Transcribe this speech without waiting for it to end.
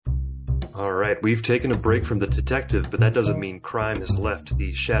All right, we've taken a break from the detective, but that doesn't mean crime has left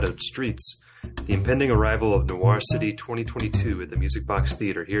the shadowed streets. The impending arrival of Noir City 2022 at the Music Box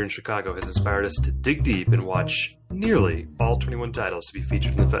Theater here in Chicago has inspired us to dig deep and watch nearly all 21 titles to be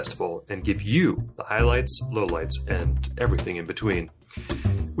featured in the festival and give you the highlights, lowlights, and everything in between.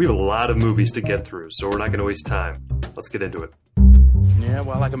 We have a lot of movies to get through, so we're not going to waste time. Let's get into it. Yeah,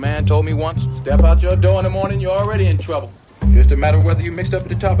 well, like a man told me once, step out your door in the morning, you're already in trouble. Just a matter of whether you mixed up at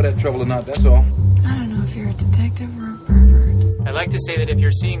the top of that trouble or not, that's all. I don't know if you're a detective or a pervert. I like to say that if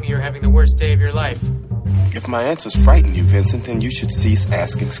you're seeing me, you're having the worst day of your life. If my answers frighten you, Vincent, then you should cease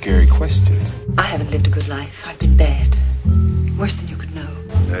asking scary questions. I haven't lived a good life. I've been bad. Worse than you could know.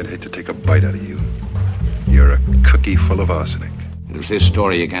 I'd hate to take a bite out of you. You're a cookie full of arsenic. It was his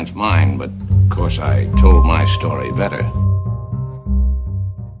story against mine, but of course I told my story better.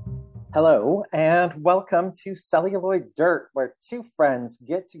 Hello, and welcome to Celluloid Dirt, where two friends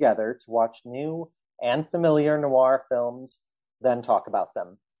get together to watch new and familiar noir films, then talk about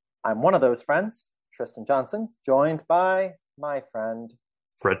them. I'm one of those friends, Tristan Johnson, joined by my friend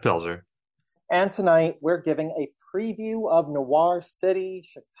Fred Pelzer. And tonight we're giving a preview of Noir City,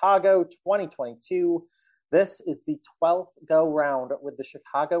 Chicago 2022. This is the 12th go-round with the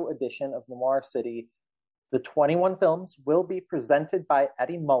Chicago edition of Noir City. The 21 films will be presented by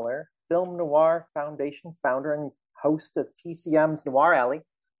Eddie Muller, Film Noir Foundation founder and host of TCM's Noir Alley,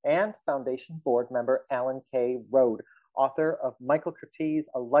 and Foundation board member Alan K. Rode, author of Michael Curtiz's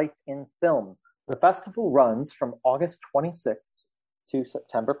A Life in Film. The festival runs from August 26th to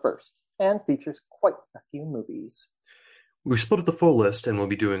September 1st and features quite a few movies. We split up the full list and we'll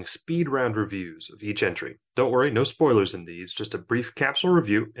be doing speed round reviews of each entry. Don't worry, no spoilers in these, just a brief capsule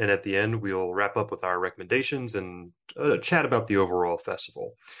review, and at the end we'll wrap up with our recommendations and chat about the overall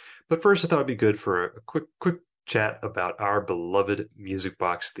festival. But first, I thought it'd be good for a quick chat about our beloved Music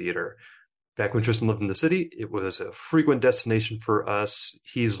Box Theater. Back when Tristan lived in the city, it was a frequent destination for us.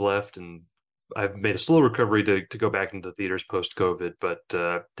 He's left, and I've made a slow recovery to go back into the theaters post-COVID, but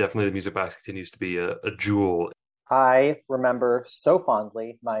definitely the Music Box continues to be a jewel. I remember so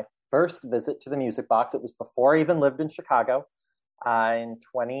fondly my first visit to the Music Box. It was before I even lived in Chicago. In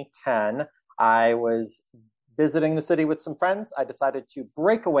 2010, I was visiting the city with some friends. I decided to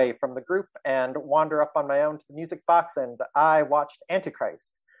break away from the group and wander up on my own to the Music Box, and I watched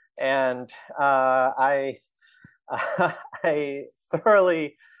Antichrist. And I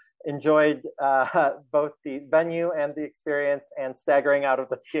thoroughly enjoyed both the venue and the experience, and staggering out of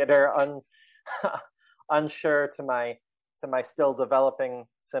the theater unsure to my still developing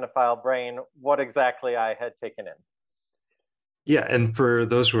cinephile brain what exactly I had taken in. Yeah, and for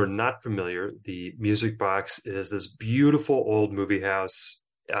those who are not familiar, the Music Box is this beautiful old movie house.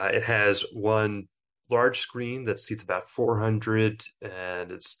 It has one large screen that seats about 400,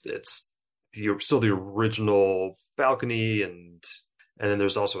 and it's still the original balcony, and then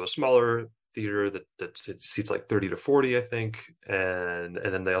there's also a smaller theater that seats like 30 to 40, I think, and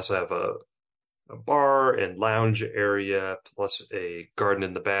then they also have a bar and lounge area, plus a garden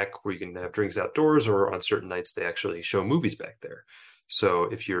in the back where you can have drinks outdoors, or on certain nights they actually show movies back there. So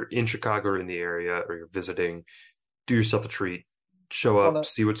if you're in Chicago or in the area, or you're visiting, do yourself a treat, show up,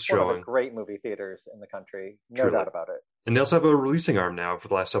 see what's showing. One of the great movie theaters in the country, no Truly. doubt about it. And they also have a releasing arm now for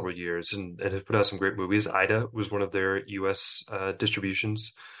the last several years, and have put out some great movies. Ida was one of their U.S.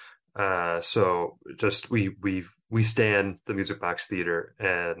 Distributions. So just we stand the Music Box Theater,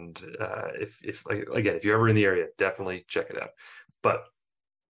 and if you're ever in the area, definitely check it out. But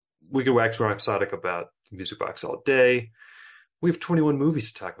we could wax rhapsodic about the Music Box all day. We have 21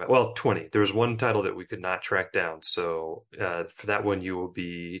 movies to talk about. Well, 20. There was one title that we could not track down, so for that one you will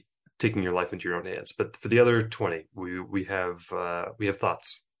be taking your life into your own hands. But for the other 20, we have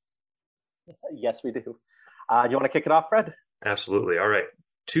thoughts. Yes, we do. You want to kick it off, Fred? Absolutely. All right.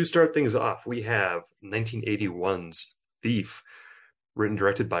 To start things off, we have 1981's Thief, written and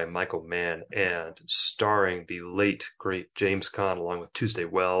directed by Michael Mann and starring the late, great James Caan along with Tuesday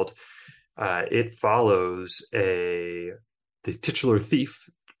Weld. It follows the titular thief,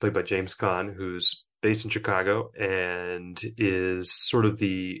 played by James Caan, who's based in Chicago and is sort of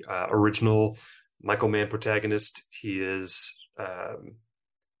the original Michael Mann protagonist. He is a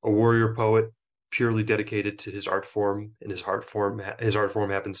warrior poet, purely dedicated to his art form, and his art form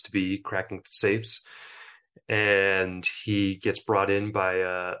happens to be cracking safes. And he gets brought in by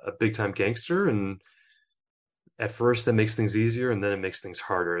a big time gangster, and at first that makes things easier, and then it makes things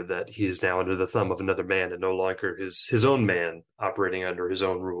harder, that he is now under the thumb of another man and no longer his own man operating under his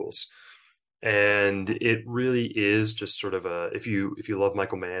own rules. And it really is just sort of if you love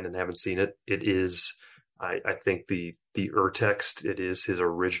Michael Mann and haven't seen it, it is I think the Ur-text, it is his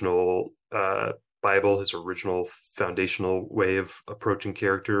original Bible, his original foundational way of approaching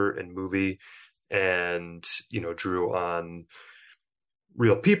character and movie, and drew on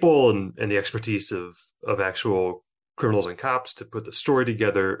real people and the expertise of actual criminals and cops to put the story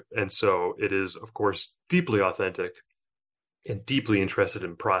together. And so it is, of course, deeply authentic and deeply interested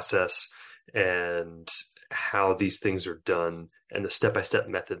in process and how these things are done and the step-by-step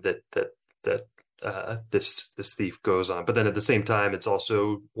method that this thief goes on. But then at the same time, it's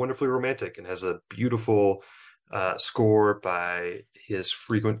also wonderfully romantic and has a beautiful score by his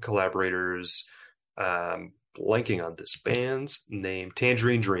frequent collaborators, blanking on this band's name,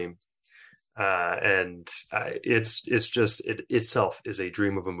 Tangerine Dream. It's just it itself is a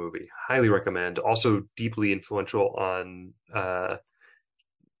dream of a movie. Highly recommend. Also deeply influential on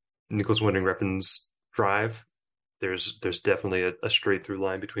Nicholas Winding Refn's Drive. There's definitely a straight through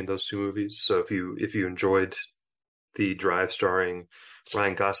line between those two movies. So if you enjoyed the Drive starring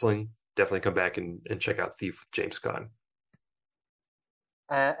Ryan Gosling, definitely come back and check out Thief, James Caan.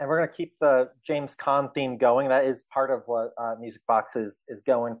 And we're going to keep the James Caan theme going. That is part of what Music Box is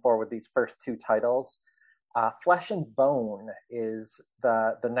going for with these first two titles. Flesh and Bone is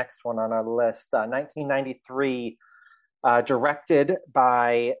the next one on our list. 1993, directed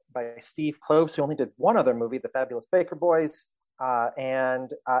by Steve Kloves, who only did one other movie, The Fabulous Baker Boys.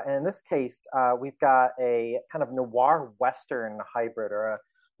 And in this case, we've got a kind of noir Western hybrid, or a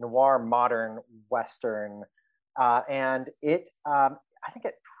noir modern Western. And it, I think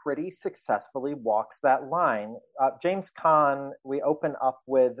it pretty successfully walks that line. James Caan, we open up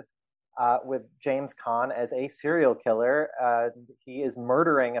with James Caan as a serial killer. He is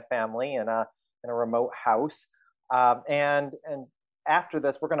murdering a family in a remote house. And after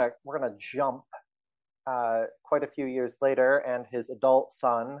this, we're gonna jump quite a few years later, and his adult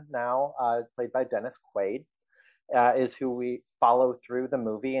son, now played by Dennis Quaid, is who we follow through the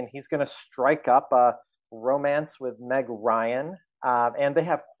movie, and he's going to strike up a romance with Meg Ryan, and they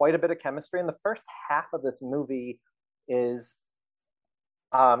have quite a bit of chemistry. And the first half of this movie is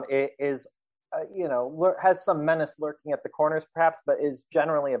has some menace lurking at the corners, perhaps, but is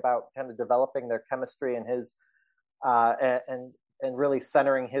generally about kind of developing their chemistry and his and really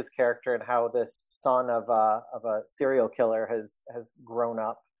centering his character and how this son of a serial killer has grown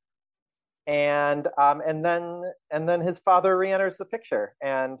up. And then his father re-enters the picture,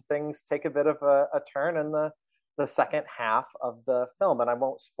 and things take a bit of a turn in the second half of the film. And I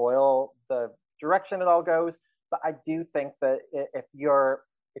won't spoil the direction it all goes, but I do think that if you're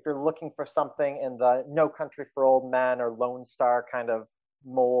looking for something in the No Country for Old Men or Lone Star kind of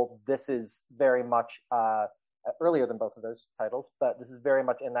mold, this is very much earlier than both of those titles, but this is very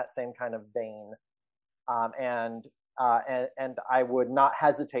much in that same kind of vein. And I would not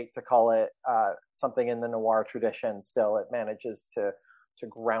hesitate to call it something in the noir tradition. Still, it manages to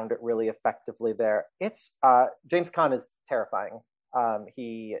ground it really effectively there. It's James Caan is terrifying.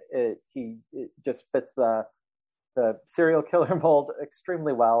 He just fits the serial killer mold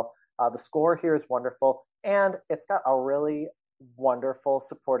extremely well. The score here is wonderful, and it's got a really wonderful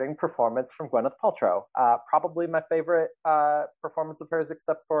supporting performance from Gwyneth Paltrow. Probably my favorite performance of hers,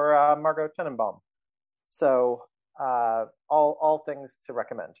 except for Margot Tenenbaum. So all things to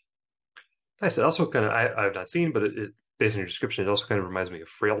recommend. Nice. It also kind of I've not seen, but it based on your description, it also kind of reminds me of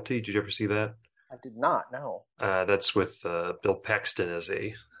Frailty. Did you ever see that? I did not. No. That's with Bill Paxton as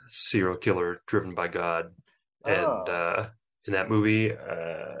a serial killer driven by God, and in that movie,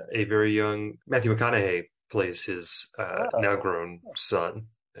 a very young Matthew McConaughey plays his now grown son,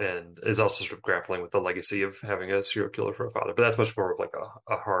 and is also sort of grappling with the legacy of having a serial killer for a father. But that's much more of like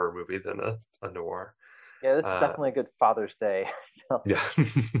a horror movie than a noir. Yeah, this is definitely a good Father's Day film. Yeah.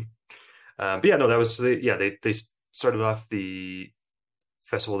 But yeah, no, that was they started off the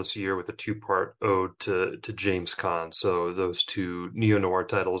festival this year with a two-part ode to James Caan. So those two neo-noir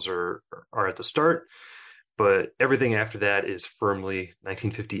titles are at the start, but everything after that is firmly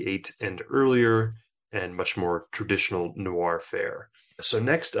 1958 and earlier, and much more traditional noir fare. So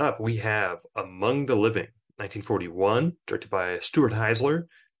next up, we have Among the Living, 1941, directed by Stuart Heisler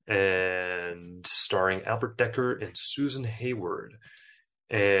and starring Albert Decker and Susan Hayward.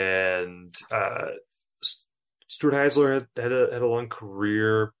 And Stuart Heisler had a long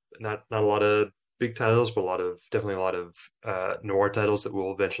career, not a lot of big titles, but definitely a lot of noir titles that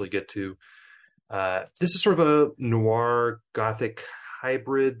we'll eventually get to. This is sort of a noir gothic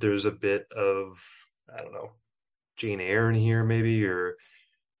hybrid. There's a bit of, I don't know, Jane Eyre in here maybe,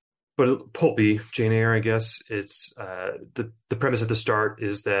 but pulpy Jane Eyre, I guess. It's the premise at the start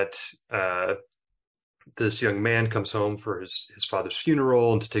is that this young man comes home for his father's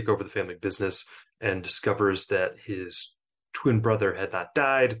funeral and to take over the family business, and discovers that his twin brother had not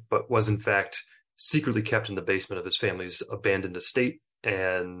died, but was in fact secretly kept in the basement of his family's abandoned estate.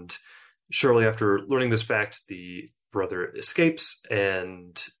 And shortly after learning this fact, the brother escapes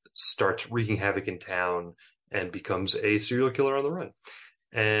and starts wreaking havoc in town and becomes a serial killer on the run.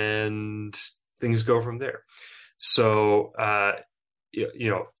 And things go from there. So,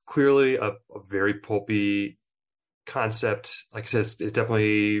 clearly a very pulpy concept. Like I said, it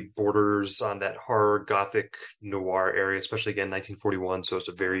definitely borders on that horror gothic noir area, especially again 1941. So it's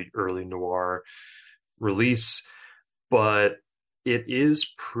a very early noir release, but it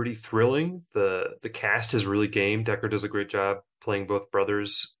is pretty thrilling. The cast is really game. Decker does a great job playing both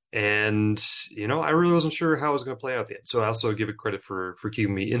brothers. And, I really wasn't sure how it was going to play out at the end. So I also give it credit for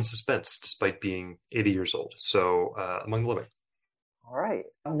keeping me in suspense despite being 80 years old. So Among the Living. All right.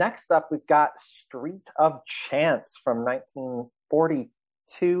 Next up, we've got Street of Chance from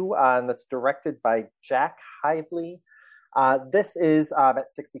 1942, and that's directed by Jack Hively. This is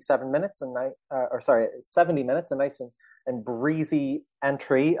at 67 minutes, 70 minutes, a nice and breezy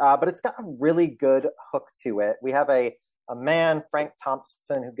entry, but it's got a really good hook to it. We have a man, Frank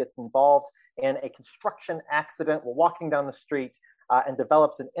Thompson, who gets involved in a construction accident while walking down the street and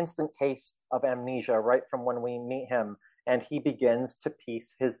develops an instant case of amnesia right from when we meet him. And he begins to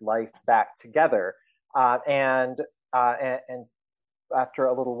piece his life back together. And after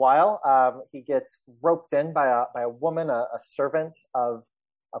a little while, he gets roped in by a woman, a servant of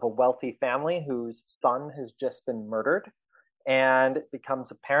a wealthy family whose son has just been murdered. And it becomes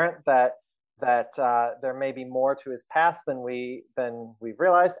apparent that there may be more to his past than we've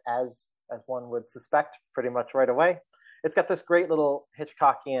realized, as one would suspect pretty much right away. It's got this great little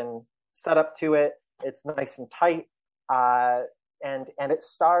Hitchcockian setup to it. It's nice and tight, and it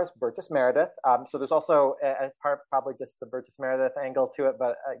stars Burgess Meredith. So there's also probably just the Burgess Meredith angle to it,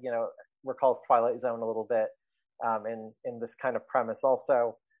 but recalls Twilight Zone a little bit in this kind of premise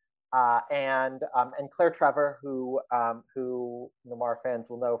also. And Claire Trevor, who noir fans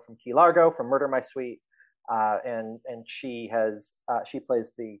will know from Key Largo, from Murder My Sweet, and she plays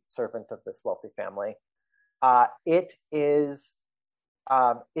the servant of this wealthy family. It is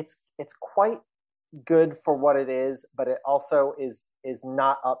it's quite good for what it is, but it also is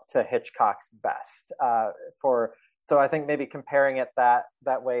not up to Hitchcock's best. So I think maybe comparing it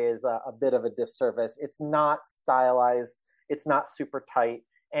that way is a bit of a disservice. It's not stylized. It's not super tight.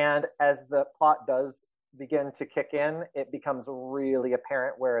 And as the plot does begin to kick in, it becomes really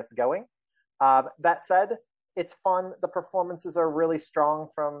apparent where it's going. That said, it's fun. The performances are really strong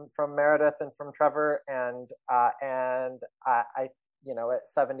from Meredith and from Trevor, and I at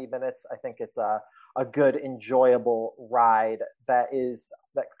 70 minutes, I think it's a good, enjoyable ride that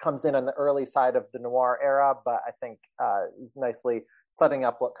comes in on the early side of the noir era, but I think is nicely setting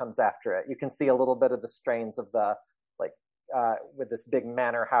up what comes after it. You can see a little bit of the strains of the with this big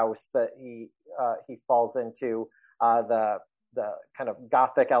manor house that he falls into, the kind of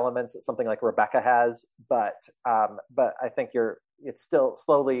gothic elements that something like Rebecca has, but I think it's still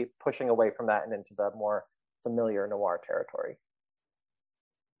slowly pushing away from that and into the more familiar noir territory.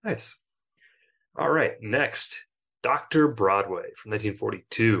 Nice. All right, next, Dr. Broadway from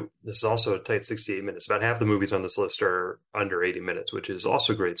 1942. This is also a tight 68 minutes. About half the movies on this list are under 80 minutes, which is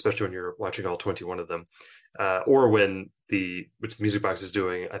also great, especially when you're watching all 21 of them. Or which the Music Box is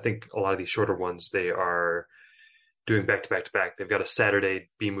doing. I think a lot of these shorter ones, they are doing back to back to back. They've got a Saturday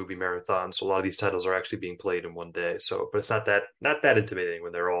B-movie marathon, so a lot of these titles are actually being played in one day. So, but it's not that intimidating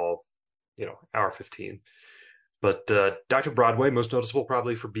when they're all, hour 15. But Dr. Broadway, most noticeable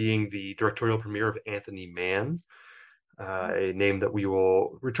probably for being the directorial premiere of Anthony Mann, a name that we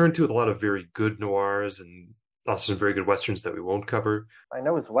will return to with a lot of very good noirs and also some very good westerns that we won't cover. I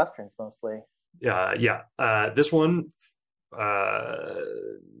know his westerns mostly. Yeah. This one, not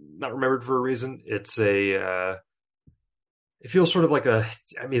remembered for a reason. It feels sort of like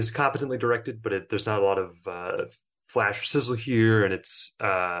it's competently directed, but there's not a lot of flash or sizzle here, and it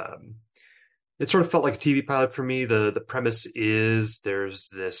sort of felt like a TV pilot for me. The premise is there's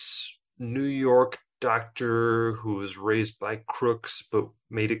this New York doctor who was raised by crooks but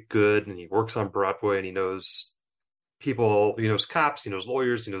made it good, and he works on Broadway, and he knows people, he knows cops, he knows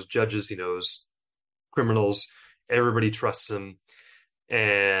lawyers, he knows judges, he knows criminals. Everybody trusts him,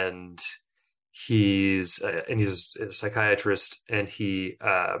 and he's a psychiatrist, and he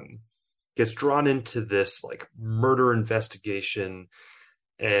gets drawn into this like murder investigation,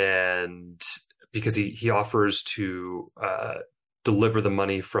 and because he offers to deliver the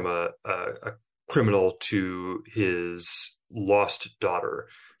money from a criminal to his lost daughter,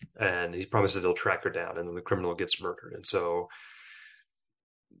 and he promises he'll track her down, and then the criminal gets murdered. And so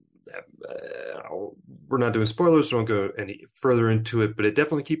we're not doing spoilers, so don't go any further into it, but it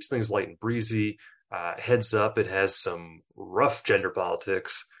definitely keeps things light and breezy. Heads up, it has some rough gender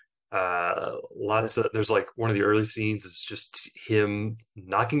politics. There's like one of the early scenes is just him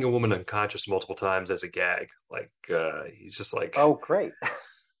knocking a woman unconscious multiple times as a gag. Like he's just like, Oh, great.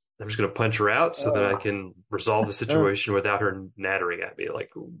 I'm just gonna punch her out so that I can resolve the situation without her nattering at me. Like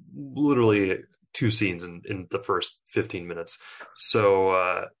literally two scenes in the first 15 minutes.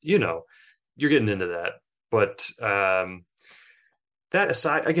 So you're getting into that. But that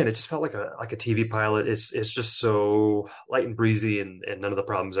aside, again, it just felt like a TV pilot. It's just so light and breezy, and none of the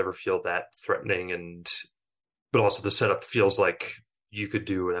problems ever feel that threatening. But also the setup feels like you could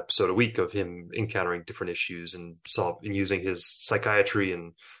do an episode a week of him encountering different issues and using his psychiatry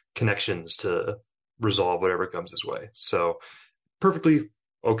and connections to resolve whatever comes his way. So perfectly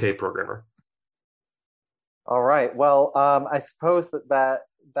okay programmer. All right. Well, I suppose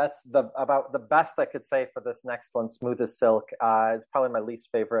that's about the best I could say for this next one. Smooth as Silk. It's probably my least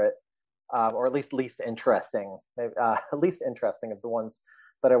favorite, or at least least interesting of the ones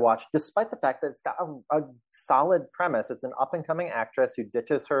that I watched. Despite the fact that it's got a solid premise. It's an up and coming actress who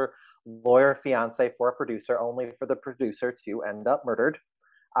ditches her lawyer fiance for a producer, only for the producer to end up murdered,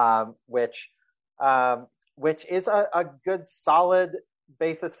 which is a good solid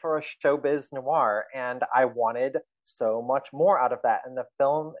basis for a showbiz noir, and I wanted so much more out of that. And the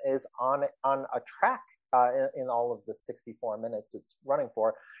film is on a track in all of the 64 minutes it's running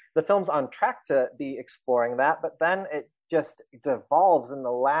for. The film's on track to be exploring that, but then it just devolves in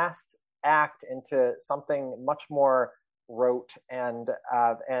the last act into something much more rote, and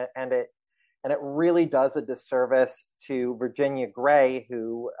it really does a disservice to Virginia Gray,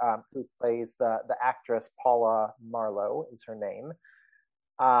 who plays the actress. Paula Marlowe is her name.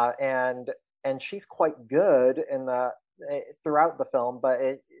 And she's quite good throughout the film, but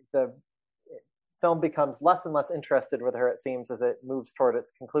the film becomes less and less interested with her, it seems, as it moves toward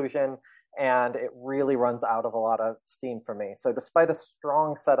its conclusion, and it really runs out of a lot of steam for me. So despite a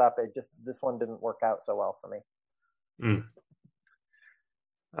strong setup, this one didn't work out so well for me.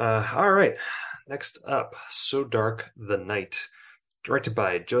 All right, next up, So Dark the Night. Directed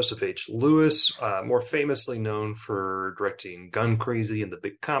by Joseph H. Lewis, more famously known for directing Gun Crazy and The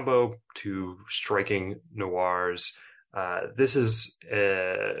Big Combo, two striking noirs. This is,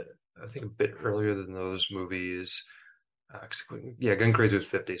 I think, a bit earlier than those movies. Gun Crazy was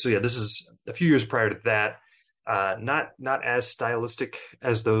 50. So yeah, this is a few years prior to that. Not as stylistic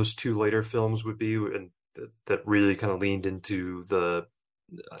as those two later films would be, and that really kind of leaned into the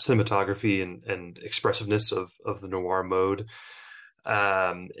cinematography and expressiveness of the noir mode.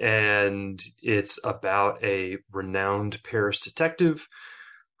 And it's about a renowned Paris detective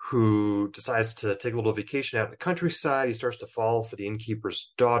who decides to take a little vacation out in the countryside. He starts to fall for the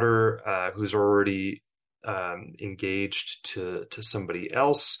innkeeper's daughter, who's already engaged to somebody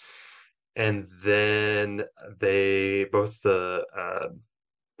else. And then they both the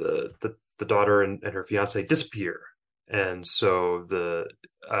daughter and her fiance disappear. And so the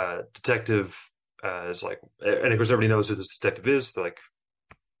detective is like, and of course everybody knows who this detective is. They're like,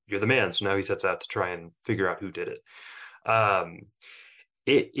 you're the man. So now he sets out to try and figure out who did it.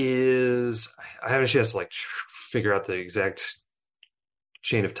 It is, I haven't had a chance to like figure out the exact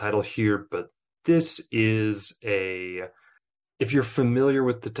chain of title here, but this is if you're familiar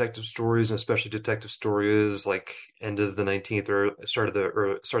with detective stories, and especially detective stories like end of the 19th or start of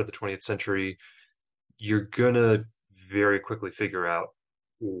the 20th century, you're gonna very quickly figure out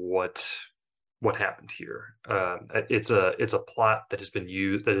what happened here. It's a plot that has been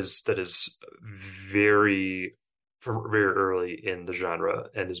used that is very early in the genre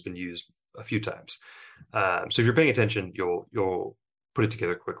and has been used a few times. So if you're paying attention, you'll put it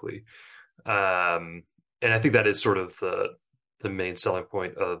together quickly. And I think that is sort of the main selling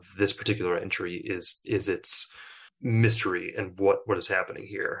point of this particular entry is its mystery and what is happening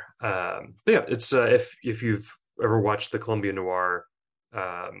here. But yeah, it's if you've ever watched the Columbia Noir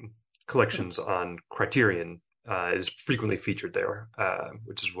collections on Criterion, it is frequently featured there,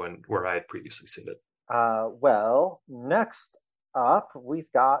 which is where I had previously seen it. Well, next up,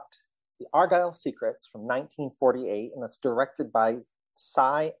 we've got The Argyle Secrets from 1948, and it's directed by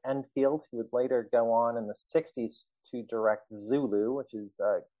Cy Enfield, who would later go on in the 60s to direct Zulu, which is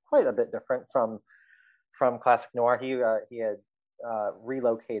quite a bit different from classic noir. He had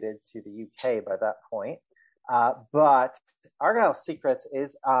relocated to the UK by that point. But Argyle Secrets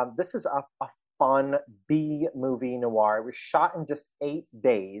is this is a fun B movie noir. It was shot in just 8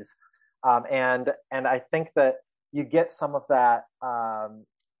 days, and I think that you get some of that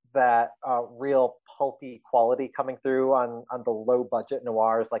real pulpy quality coming through on the low budget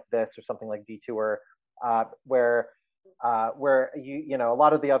noirs like this or something like Detour, where a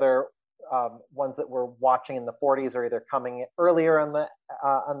lot of the other ones that we're watching in the 40s are either coming earlier on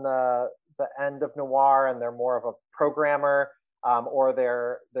the end of noir and they're more of a programmer, or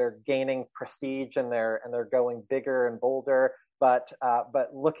they're gaining prestige and they're going bigger and bolder. But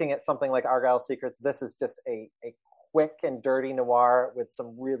looking at something like Argyle's Secrets, this is just a quick and dirty noir with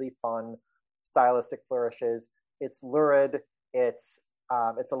some really fun stylistic flourishes. It's lurid, it's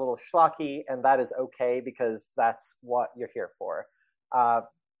a little schlocky, and that is okay because that's what you're here for.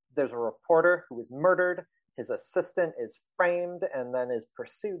 There's a reporter who is murdered. His assistant is framed and then is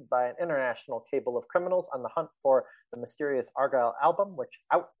pursued by an international cable of criminals on the hunt for the mysterious Argyle album, which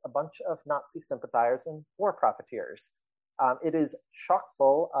outs a bunch of Nazi sympathizers and war profiteers. It is chock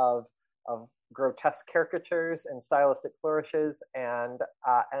full of grotesque caricatures and stylistic flourishes, and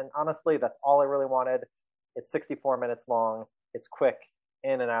honestly, that's all I really wanted. It's 64 minutes long. It's quick,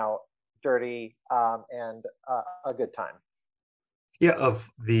 in and out, dirty, and a good time. Yeah, of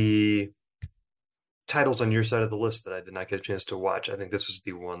the titles on your side of the list that I did not get a chance to watch, I think this is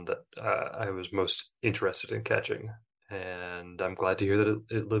the one that I was most interested in catching, and I'm glad to hear that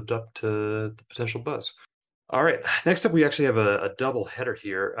it lived up to the potential buzz. All right, next up we actually have a double header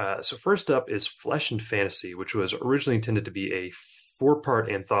here. So first up is Flesh and Fantasy, which was originally intended to be a 4-part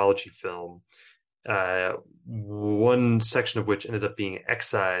anthology film, one section of which ended up being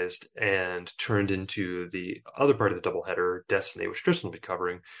excised and turned into the other part of the doubleheader, Destiny, which Tristan will be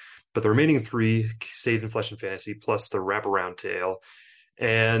covering. But the remaining 3 stayed in Flesh and Fantasy, plus the wraparound tale.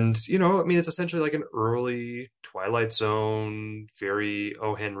 And, it's essentially like an early Twilight Zone, very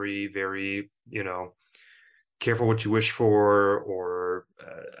O. Henry, very, careful what you wish for, or,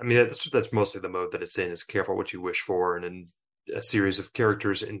 that's mostly the mode that it's in, is careful what you wish for, and in a series of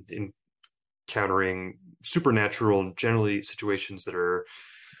characters encountering supernatural and generally situations that are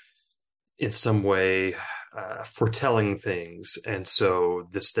in some way foretelling things, and so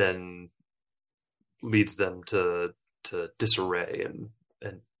this then leads them to disarray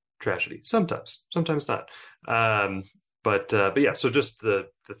and tragedy. Sometimes not. But yeah. So just the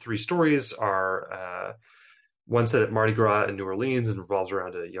 3 stories are one set at Mardi Gras in New Orleans and revolves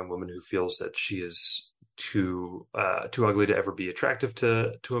around a young woman who feels that she is too ugly to ever be attractive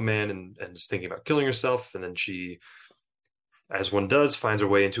to a man, and is thinking about killing herself, and then she, as one does, finds her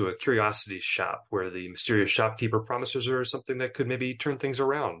way into a curiosity shop where the mysterious shopkeeper promises her something that could maybe turn things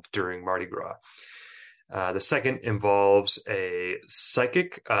around during Mardi Gras. The second involves a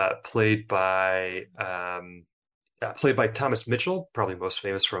psychic played by Thomas Mitchell, probably most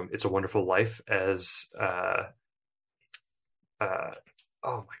famous from It's a Wonderful Life as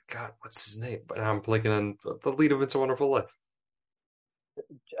oh my God, what's his name? But I'm blanking on the lead of It's a Wonderful Life.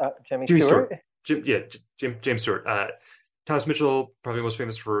 Jimmy Stewart. James Stewart. Thomas Mitchell, probably most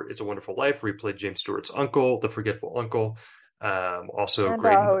famous for It's a Wonderful Life, where he played James Stewart's uncle, the forgetful uncle. Also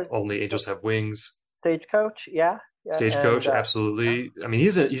great in Only Angels Have Wings. Stagecoach, yeah. Stagecoach, absolutely. Yeah.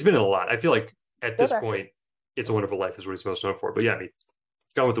 He's been in a lot. I feel like at this point, It's a Wonderful Life is what he's most known for. But yeah,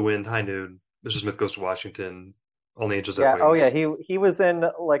 Gone with the Wind, High Noon, Mr. Smith Goes to Washington, Only Angels Have Wings. Oh yeah, he was in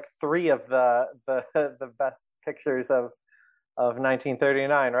like 3 of the best pictures of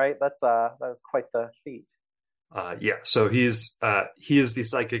 1939, right? That was quite the feat. Yeah, so he is the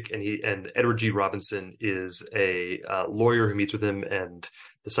psychic, and Edward G. Robinson is a lawyer who meets with him, and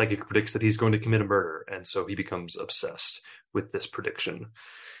the psychic predicts that he's going to commit a murder, and so he becomes obsessed with this prediction.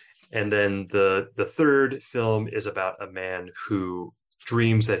 And then the third film is about a man who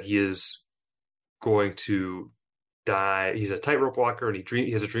dreams that he is going to die. He's a tightrope walker, and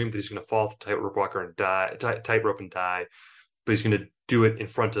he has a dream that he's going to fall off the tightrope walker and tightrope and die. But he's going to do it in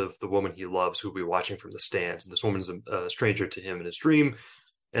front of the woman he loves, who will be watching from the stands. And this woman's a stranger to him in his dream.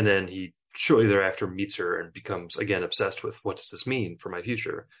 And then he shortly thereafter meets her and becomes again obsessed with, what does this mean for my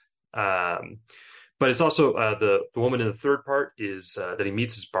future? But it's also the woman in the third part is that he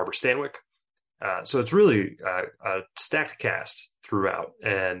meets is Barbara Stanwyck. So it's really a stacked cast throughout,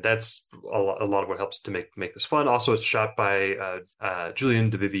 and that's a lot of what helps to make this fun. Also, it's shot by Julien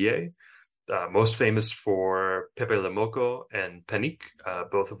Duvivier, most famous for Pepe Le Moco and Panique,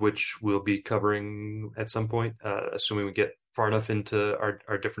 both of which we'll be covering at some point, assuming we get far enough into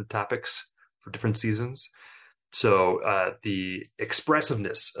our different topics for different seasons. So the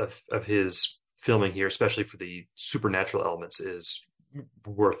expressiveness of his filming here, especially for the supernatural elements, is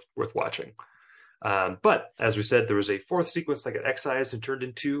worth watching. But as we said, there was a 4th sequence that got excised and turned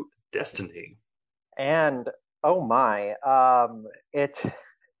into Destiny. And oh my,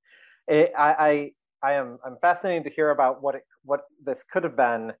 I I'm fascinated to hear about what this could have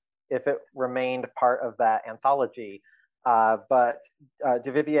been if it remained part of that anthology. But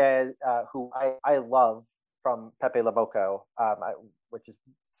Duvivier, who I love from Pepe Le Boco, which is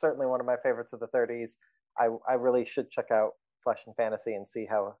certainly one of my favorites of the 30s. I really should check out Flesh and Fantasy and see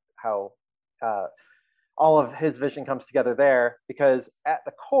how all of his vision comes together there, because at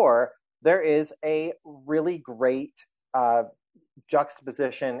the core there is a really great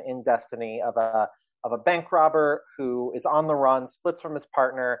juxtaposition in Destiny of a bank robber who is on the run, splits from his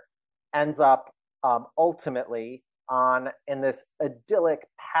partner, ends up ultimately in this idyllic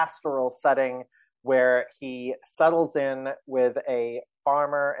pastoral setting where he settles in with a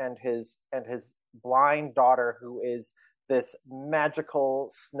farmer and his blind daughter, who is this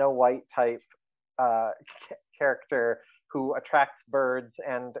magical Snow White type character who attracts birds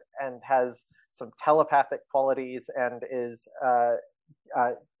and has some telepathic qualities, and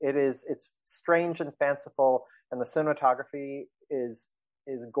it's strange and fanciful, and the cinematography is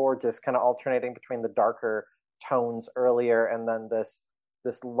gorgeous, kind of alternating between the darker tones earlier and then this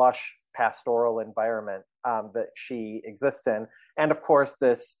lush pastoral environment that she exists in. And of course,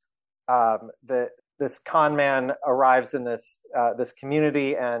 this con man arrives in this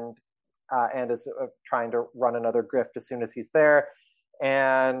community and is trying to run another grift as soon as he's there.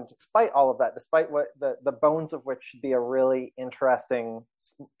 And despite all of that, despite what the bones of which should be a really interesting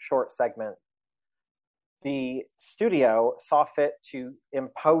short segment, the studio saw fit to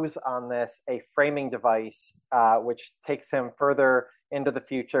impose on this a framing device, which takes him further into the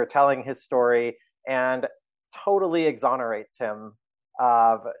future, telling his story, and totally exonerates him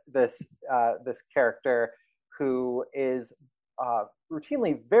of this character who is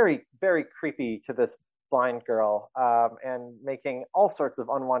routinely very, very creepy to this blind girl, and making all sorts of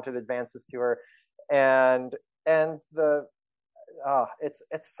unwanted advances to her, and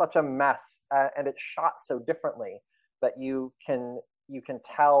it's such a mess, and it's shot so differently that you can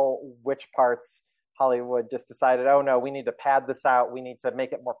tell which parts Hollywood just decided, oh no, we need to pad this out, we need to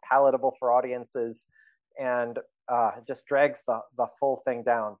make it more palatable for audiences, and it just drags the full thing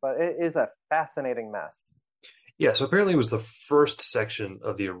down. But it is a fascinating mess. Yeah, so apparently it was the first section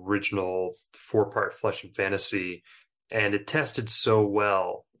of the original 4-part Flesh and Fantasy, and it tested so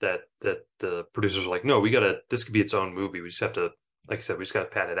well that the producers were like, no, this could be its own movie. We just have to, like I said, we just got to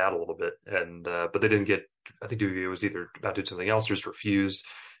pad it out a little bit. And but they didn't get, I think it was either about to do something else or just refused.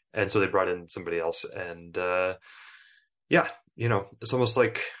 And so they brought in somebody else. And yeah, it's almost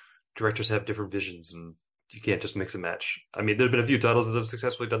like directors have different visions and you can't just mix and match. I mean, there's been a few titles that have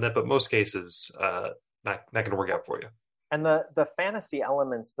successfully done that, but most cases, not going to work out for you. And the fantasy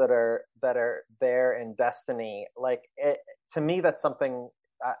elements that are there in Destiny, like to me, that's something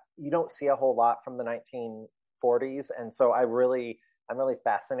you don't see a whole lot from the 1940s, and so I'm really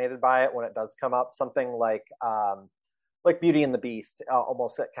fascinated by it when it does come up. Something like Beauty and the Beast,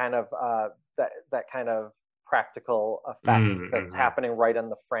 almost that kind of practical effect that's happening right in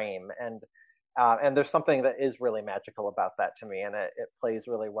the frame, and there's something that is really magical about that to me, and it plays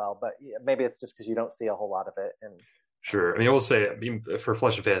really well. But maybe it's just because you don't see a whole lot of it. And sure, I mean, I will say, for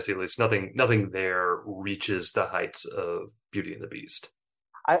Flesh and Fantasy at least, nothing there reaches the heights of Beauty and the Beast.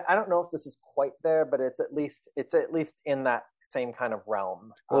 I don't know if this is quite there, but it's at least in that same kind of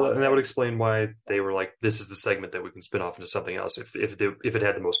realm. Well, and that would explain why they were like, this is the segment that we can spin off into something else if it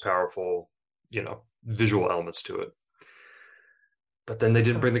had the most powerful, visual elements to it. But then they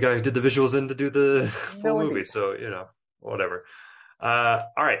didn't bring the guy who did the visuals in to do the full movie, so whatever.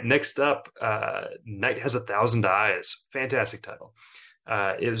 All right, next up, Night Has 1,000 Eyes. Fantastic title.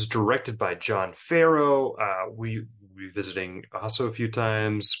 It was directed by John Farrow. We'll be visiting also a few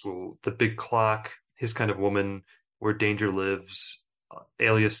times. The Big Clock, His Kind of Woman, Where Danger Lives,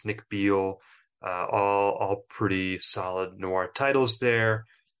 Alias Nick Beale, all pretty solid noir titles there.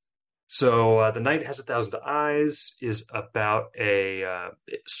 So The Night Has 1,000 Eyes is about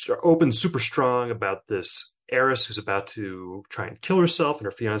opens super strong about this heiress who's about to try and kill herself, and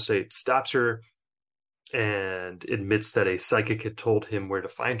her fiance stops her and admits that a psychic had told him where to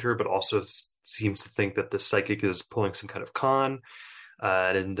find her, but also seems to think that the psychic is pulling some kind of con.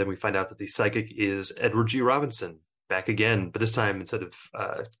 And then we find out that the psychic is Edward G. Robinson, back again, but this time instead of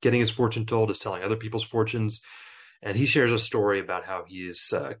getting his fortune told, is telling other people's fortunes. And he shares a story about how he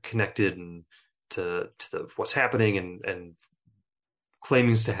is connected to what's happening and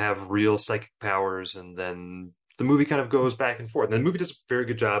claiming to have real psychic powers. And then the movie kind of goes back and forth. And the movie does a very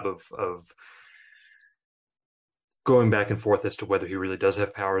good job of going back and forth as to whether he really does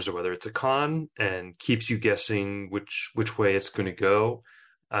have powers or whether it's a con, and keeps you guessing which way it's going to go.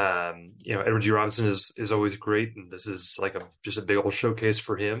 Edward G. Robinson is always great, and this is like just a big old showcase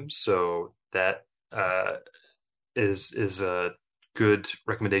for him. So that is a good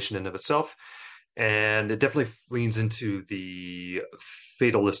recommendation in of itself. And it definitely leans into the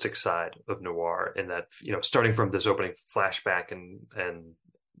fatalistic side of noir in that, starting from this opening flashback and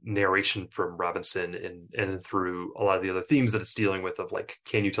narration from Robinson and through a lot of the other themes that it's dealing with of like,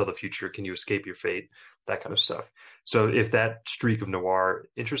 can you tell the future? Can you escape your fate? That kind of stuff. So if that streak of noir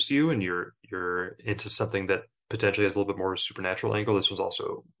interests you and you're into something that potentially has a little bit more supernatural angle, this one's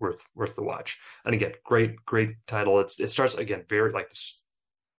also worth the watch. And again, great title. It starts again very like this.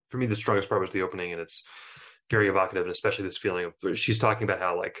 For me, the strongest part was the opening, and it's very evocative, and especially this feeling of she's talking about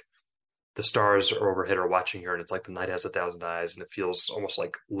how like the stars are overhead are watching her, and it's like the night has 1,000 eyes, and it feels almost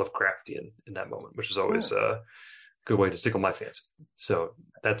like Lovecraftian in that moment, which is always a good way to tickle my fancy. So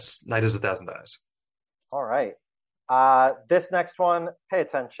that's Night has 1,000 eyes. All right. This next one, pay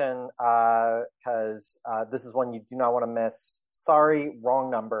attention, because this is one you do not want to miss. Sorry, wrong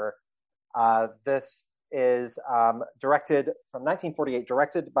number. This is directed from 1948,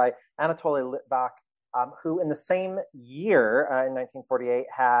 directed by Anatoly Litvak, who in the same year, in 1948,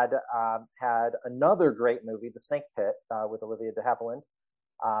 had another great movie, The Snake Pit, with Olivia de Havilland.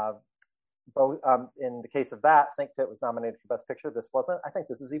 Both in the case of that, Snake Pit was nominated for Best Picture. This wasn't. I think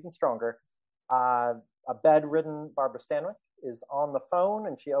this is even stronger. A bedridden Barbara Stanwyck is on the phone,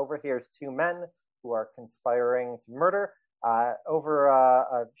 and she overhears two men who are conspiring to murder over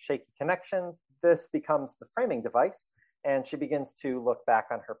a shaky connection. This becomes the framing device, and she begins to look back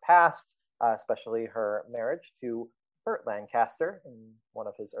on her past, especially her marriage to Burt Lancaster in one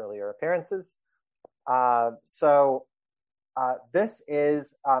of his earlier appearances. This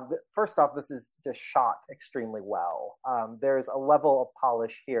is, first off, this is just shot extremely well. There's a level of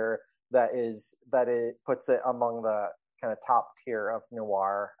polish here that it puts it among the kind of top tier of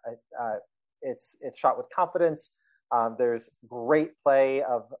noir. It's shot with confidence. There's great play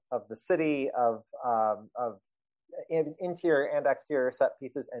of the city, of interior and exterior set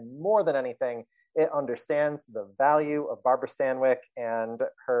pieces, and more than anything, it understands the value of Barbara Stanwyck and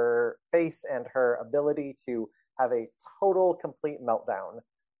her face and her ability to have a total, complete meltdown.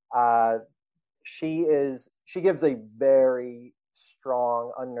 She gives a very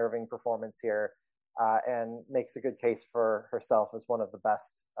strong, unnerving performance here, and makes a good case for herself as one of the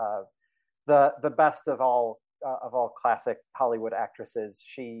best, the best of all classic Hollywood actresses.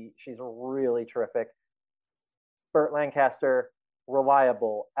 She's really terrific. Burt Lancaster,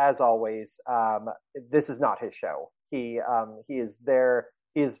 reliable as always. This is not his show. He is there.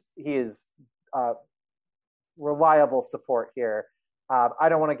 He is reliable support here. I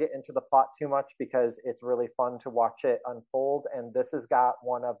don't want to get into the plot too much because it's really fun to watch it unfold. And this has got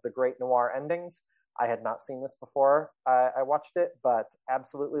one of the great noir endings. I had not seen this before I watched it, but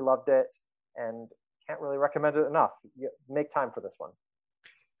absolutely loved it and can't really recommend it enough. Make time for this one.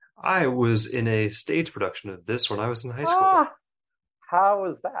 I was in a stage production of this when I was in high school. How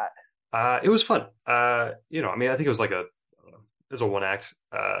was that? It was fun. I think it was like it was a one act,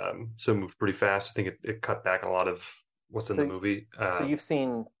 so it moved pretty fast. I think it cut back a lot of what's in the movie. So you've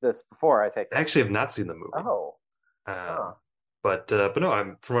seen this before, I take it? I actually have not seen the movie. Oh. But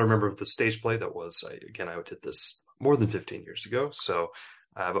no, from what I remember of the stage play, that was, I did this more than 15 years ago. So,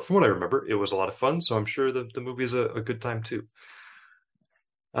 but from what I remember, it was a lot of fun. So I'm sure the movie is a good time too.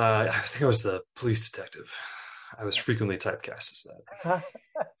 I think I was the police detective. I was frequently typecast as that.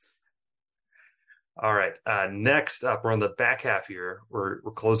 All right. Next up, we're on the back half here. We're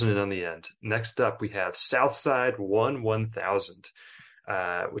closing in on the end. Next up, we have Southside 1000,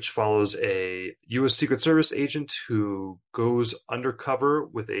 which follows a U.S. Secret Service agent who goes undercover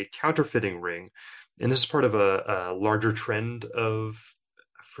with a counterfeiting ring. And this is part of a larger trend of,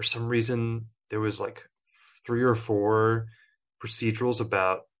 for some reason, there was like 3 or 4 procedurals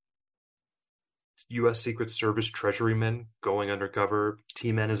about U.S. Secret Service treasury men going undercover.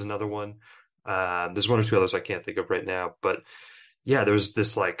 T-Men is another one. There's 1 or 2 others I can't think of right now, but yeah, there's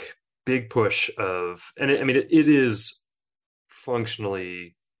this like big push of, and it is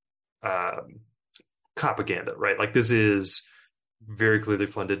functionally propaganda, right? Like this is very clearly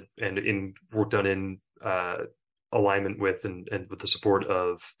funded and in work done in alignment with and with the support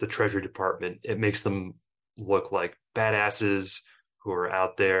of the Treasury Department. It makes them look like badasses who are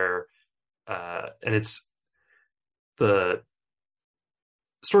out there, and it's the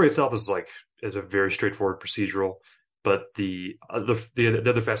story itself is a very straightforward procedural, but the other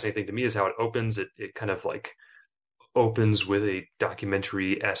fascinating thing to me is how it opens. It kind of like opens with a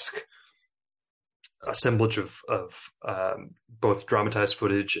documentary-esque assemblage of both dramatized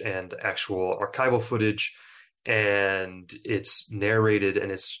footage and actual archival footage, and it's narrated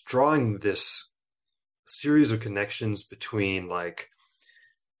and it's drawing this series of connections between like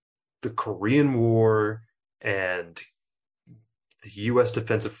the Korean War and the U.S.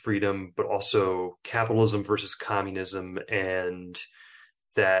 defense of freedom, but also capitalism versus communism, and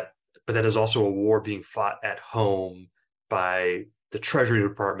but that is also a war being fought at home by the Treasury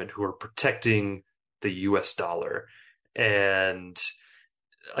Department, who are protecting the U.S. dollar. And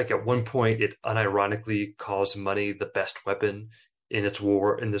like at one point, it unironically calls money the best weapon in this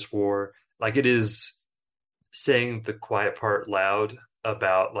war. Like it is saying the quiet part loud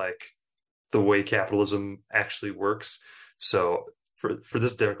about like the way capitalism actually works. So for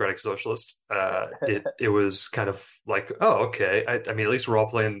this democratic socialist, it was kind of like, oh, okay. I mean, at least we're all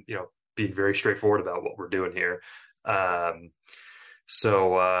playing, being very straightforward about what we're doing here. Um,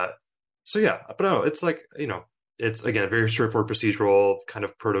 so so yeah, but no, it's like, it's again a very straightforward procedural kind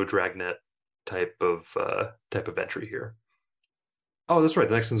of proto Dragnet type of entry here. Oh, that's right.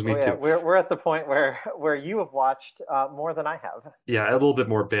 The next one's me too. We're at the point where you have watched more than I have. Yeah, I had a little bit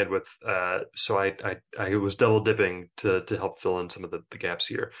more bandwidth, so I was double dipping to help fill in some of the gaps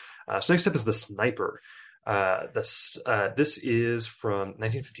here. So next up is The Sniper. This is from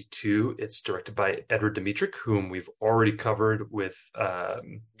 1952. It's directed by Edward Dmytryk, whom we've already covered with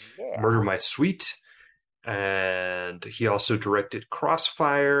Murder My Sweet. And he also directed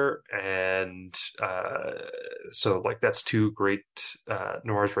Crossfire, and so like that's two great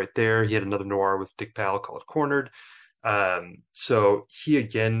noirs right there. He had another noir with Dick Powell called Cornered. So he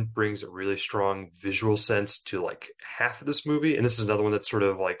again brings a really strong visual sense to like half of this movie, and this is another one that's sort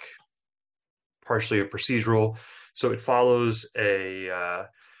of like partially a procedural. So it follows a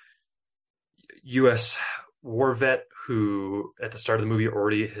U.S. war vet who, at the start of the movie,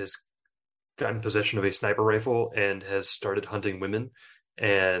 already has gotten possession of a sniper rifle and has started hunting women.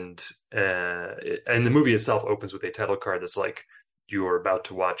 And the movie itself opens with a title card that's like, you are about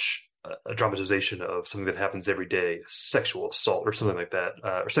to watch a dramatization of something that happens every day, sexual assault or something like that,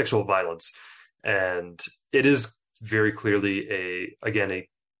 or sexual violence. And it is very clearly a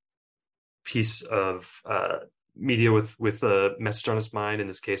piece of media with a message on its mind, in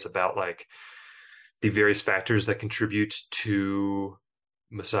this case about like the various factors that contribute to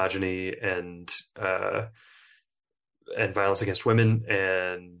misogyny and violence against women,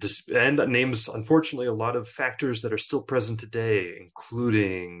 and names, unfortunately, a lot of factors that are still present today,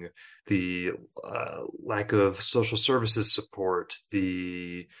 including the lack of social services support,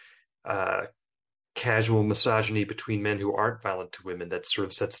 the casual misogyny between men who aren't violent to women that sort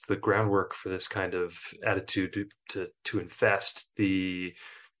of sets the groundwork for this kind of attitude to infest the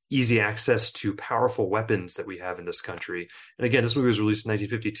easy access to powerful weapons that we have in this country. And again, this movie was released in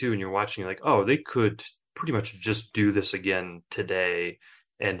 1952, and you're watching like, oh, they could pretty much just do this again today,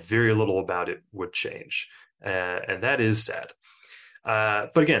 and very little about it would change. And that is sad.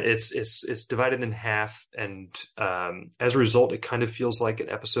 But again, it's divided in half, and as a result, it kind of feels like an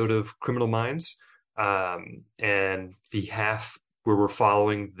episode of Criminal Minds. And the half where we're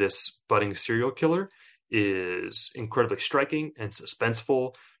following this budding serial killer is incredibly striking and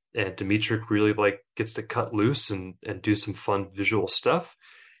suspenseful, and Dmytryk really like gets to cut loose and do some fun visual stuff.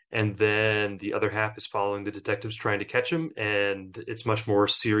 And then the other half is following the detectives trying to catch him, and it's much more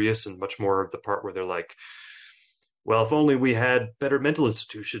serious and much more of the part where they're like, well, if only we had better mental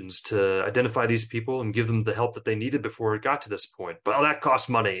institutions to identify these people and give them the help that they needed before it got to this point. But that costs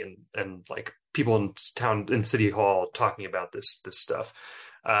money, and like people in City Hall talking about this stuff,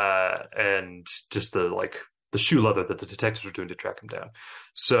 and just the shoe leather that the detectives are doing to track him down.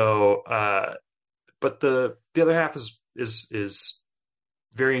 So, but the other half is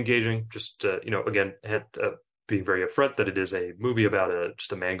very engaging. Just again, being very upfront that it is a movie about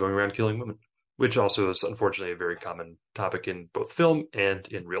just a man going around killing women, which also is unfortunately a very common topic in both film and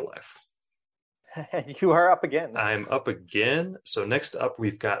in real life. You are up again. I'm up again. So next up,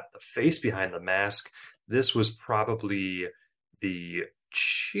 we've got The Face Behind the Mask. This was probably the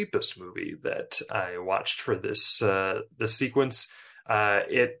cheapest movie that I watched for this sequence.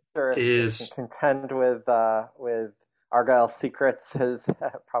 It sure, is contend with Argyle's Secrets is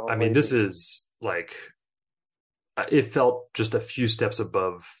probably. I mean, this is like, it felt just a few steps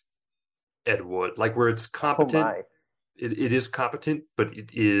above Ed Wood, like where it's competent. Oh, it is competent, but it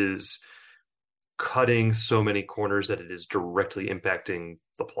is cutting so many corners that it is directly impacting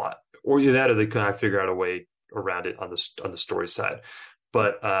the plot, or either that, or they kind of figure out a way around it on the story side.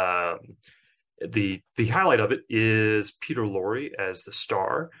 But the highlight of it is Peter Lorre as the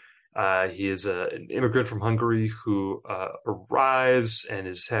star. He is an immigrant from Hungary who arrives and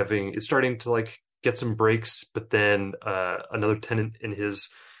is starting to like get some breaks, but then another tenant in his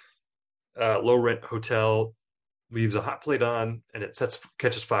low rent hotel leaves a hot plate on, and it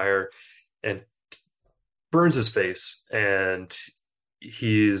catches fire and burns his face, and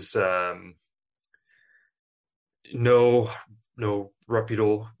he's no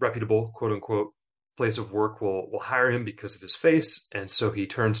reputable quote unquote place of work will hire him because of his face, and so he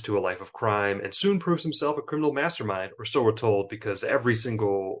turns to a life of crime and soon proves himself a criminal mastermind, or so we're told, because every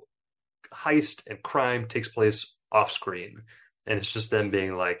single heist and crime takes place off screen, and it's just them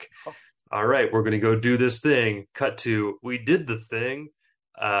being like, all right, we're going to go do this thing. Cut to, we did the thing.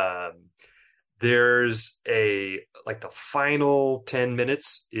 Um, there's the final 10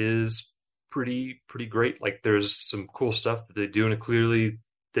 minutes is pretty great. Like there's some cool stuff that they do, and clearly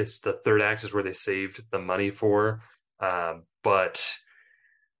this the third act is where they saved the money for. But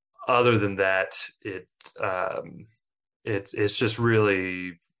other than that, it's just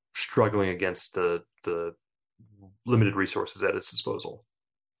really struggling against the limited resources at its disposal.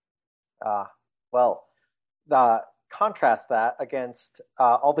 Well, contrast that against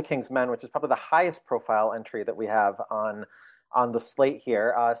All the King's Men, which is probably the highest profile entry that we have on the slate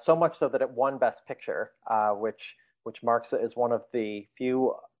here. So much so that it won Best Picture, which marks it as one of the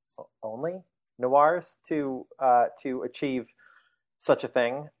few only noirs to achieve such a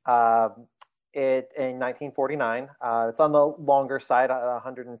thing. It in 1949. It's on the longer side,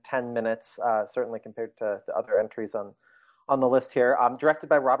 110 minutes, certainly compared to the other entries on the list here. Directed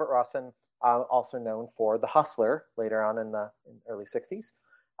by Robert Rossen, also known for The Hustler later on in the early 60s.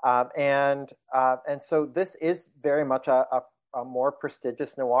 And so this is very much a more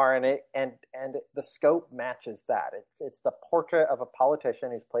prestigious noir, and the scope matches that. It's the portrait of a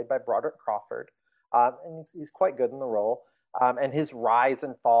politician who's played by Broderick Crawford, and he's quite good in the role. And his rise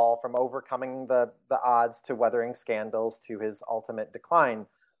and fall from overcoming the odds to weathering scandals to his ultimate decline.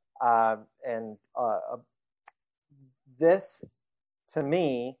 This, to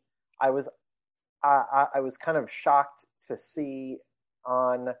me, I was kind of shocked to see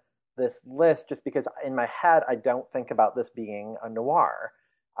on this list, just because in my head I don't think about this being a noir.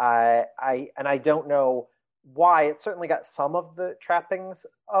 I don't know why. It certainly got some of the trappings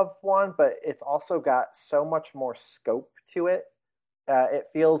of one, but it's also got so much more scope to it. It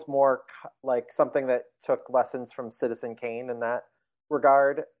feels more like something that took lessons from Citizen Kane in that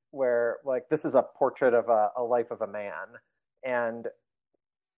regard, where like this is a portrait of a life of a man, and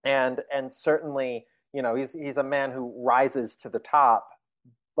certainly, you know, he's a man who rises to the top,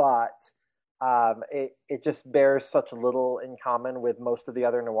 but it just bears such little in common with most of the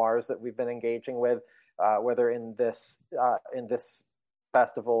other noirs that we've been engaging with, whether in this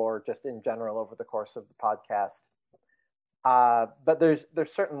festival or just in general over the course of the podcast. But there's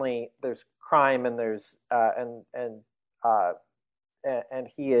certainly crime, and there's and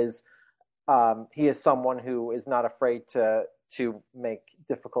he is someone who is not afraid to make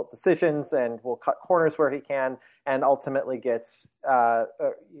difficult decisions and will cut corners where he can, and ultimately gets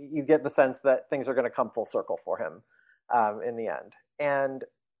you get the sense that things are going to come full circle for him in the end. And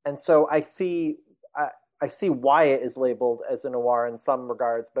so I see why it is labeled as a noir in some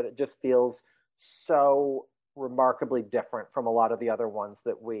regards, but it just feels so remarkably different from a lot of the other ones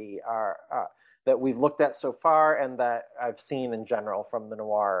that we've looked at so far, and that I've seen in general from the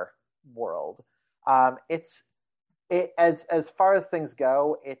noir world. As far as things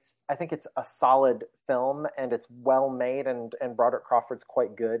go, I think it's a solid film, and it's well made, and Broderick Crawford's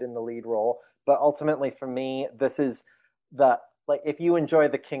quite good in the lead role. But ultimately, for me, this is if you enjoy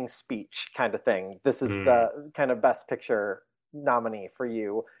The King's Speech kind of thing, this is the kind of Best Picture nominee for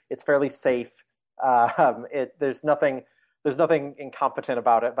you. It's fairly safe. There's nothing incompetent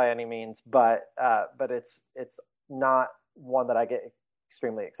about it by any means, but it's not one that I get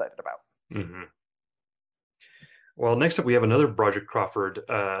extremely excited about. Mm-hmm. Well, next up, we have another Broderick Crawford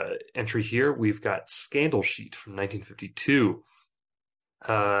entry here. We've got Scandal Sheet from 1952.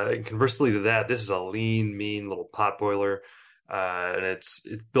 And conversely to that, this is a lean, mean little potboiler. And it's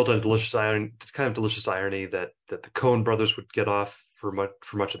built on delicious irony, kind of delicious irony that the Coen brothers would get off for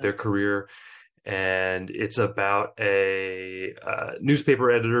much of their career. And it's about a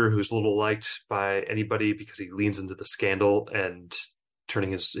newspaper editor who's little liked by anybody because he leans into the scandal and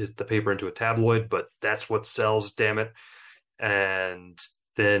turning the paper into a tabloid, but that's what sells, damn it. And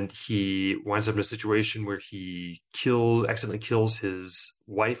then he winds up in a situation where he accidentally kills his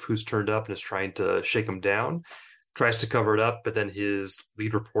wife, who's turned up and is trying to shake him down, tries to cover it up, but then his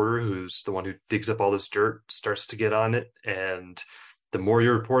lead reporter, who's the one who digs up all this dirt, starts to get on it. And the more he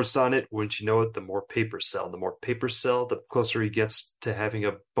reports on it, wouldn't you know it, the more papers sell. The more papers sell, the closer he gets to having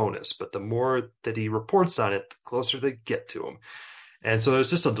a bonus. But the more that he reports on it, the closer they get to him. And so there's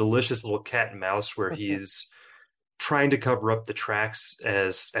just a delicious little cat and mouse where he's trying to cover up the tracks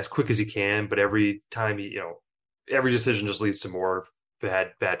as quick as he can, but every time every decision just leads to more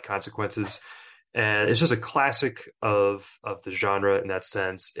bad consequences. And it's just a classic of the genre in that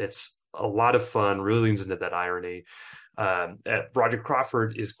sense. It's a lot of fun, really leans into that irony. Roger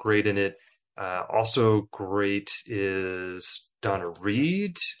Crawford is great in it. Also great is Donna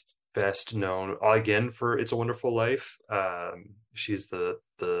Reed, best known again for It's a Wonderful Life. She's the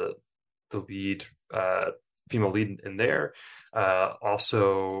lead female lead in there.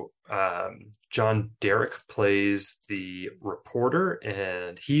 Also, John Derek plays the reporter,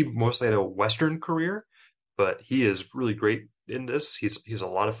 and he mostly had a Western career, but he is really great in this. He's a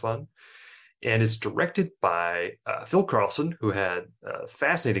lot of fun, and it's directed by Phil Carlson, who had a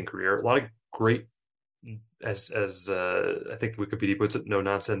fascinating career, a lot of great, as I think Wikipedia puts it, no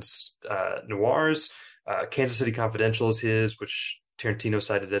nonsense noirs. Kansas City Confidential is his, which Tarantino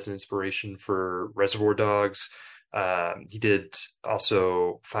cited as an inspiration for Reservoir Dogs. He did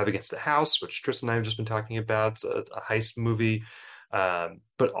also Five Against the House, which Tristan and I have just been talking about, a heist movie.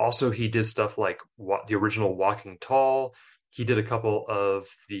 But also he did stuff like the original Walking Tall. He did a couple of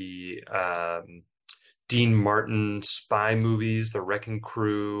the Dean Martin spy movies, The Wrecking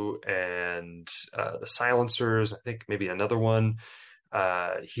Crew and The Silencers. I think maybe another one.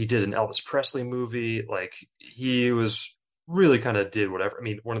 He did an Elvis Presley movie. Like he was really kind of did whatever. I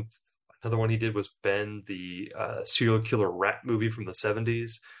mean, another one he did was Ben, the serial killer rat movie from the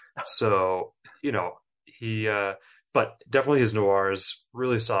 70s. So, he but definitely his noirs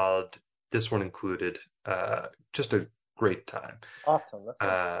really solid. This one included. Just a great time. Awesome. That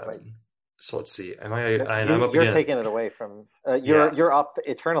sounds great. So let's see. I'm up you're again. taking it away from you're up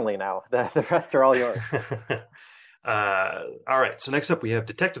eternally now. The rest are all yours. All right. So next up we have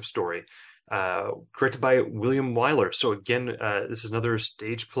Detective Story, directed by William Wyler. So again, this is another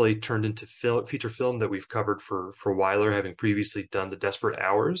stage play turned into feature film that we've covered for Wyler, having previously done The Desperate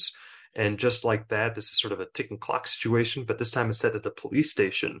Hours. And just like that, this is sort of a ticking clock situation, but this time it's set at the police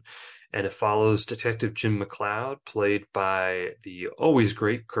station. And it follows Detective Jim McLeod, played by the always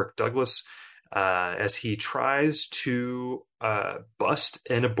great Kirk Douglas, as he tries to bust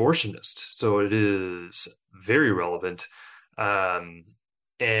an abortionist. So it is very relevant. And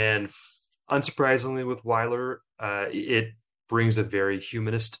unsurprisingly with Wyler, it brings a very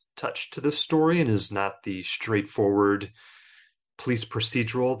humanist touch to this story and is not the straightforward police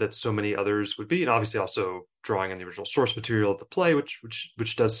procedural that so many others would be, and obviously also drawing on the original source material of the play,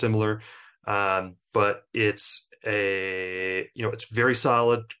 which does similar. But it's it's very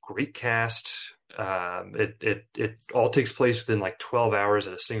solid, great cast. It all takes place within like 12 hours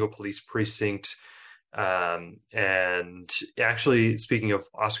at a single police precinct. And actually, speaking of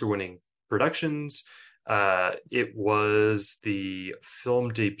Oscar-winning productions, it was the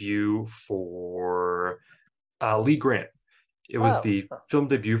film debut for Lee Grant. It was the film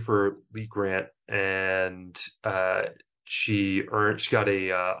debut for Lee Grant, and she got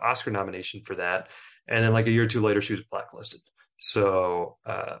a Oscar nomination for that. And then like a year or two later, she was blacklisted. So,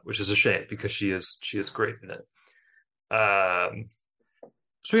 which is a shame because she is great in it.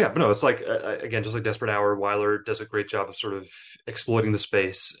 So yeah, but no, it's like again, just like Desperate Hour, Wyler does a great job of sort of exploiting the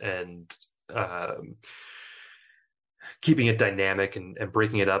space and keeping it dynamic and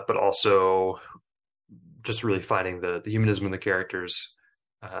breaking it up, but also just really finding the humanism in the characters.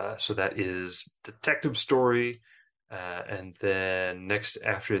 So that is Detective Story. And then next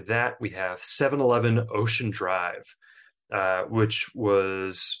after that, we have 7-Eleven Ocean Drive, which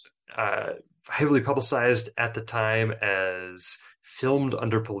was heavily publicized at the time as filmed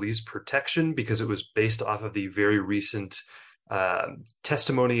under police protection because it was based off of the very recent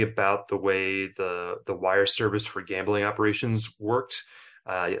testimony about the way the wire service for gambling operations worked.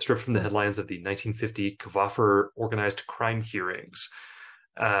 Stripped from the headlines of the 1950 Kvafer organized crime hearings.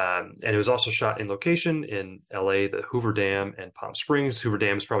 And it was also shot in location in LA, the Hoover Dam and Palm Springs. Hoover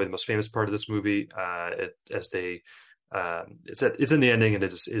Dam is probably the most famous part of this movie, it's in the ending and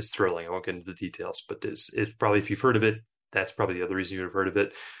it is thrilling. I won't get into the details, but it's probably, if you've heard of it, that's probably the other reason you would have heard of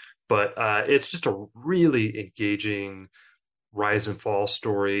it. But it's just a really engaging rise and fall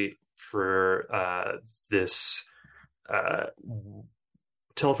story for this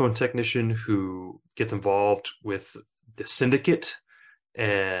telephone technician who gets involved with the syndicate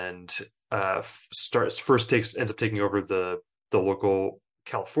and ends up taking over the local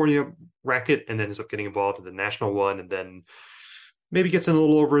California racket, and then ends up getting involved in the national one, and then maybe gets in a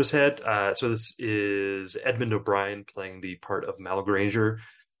little over his head. So this is Edmund O'Brien playing the part of Mal Granger,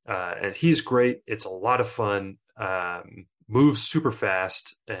 and he's great. It's a lot of fun. Moves super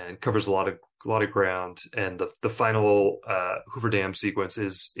fast and covers a lot of ground, and the final Hoover Dam sequence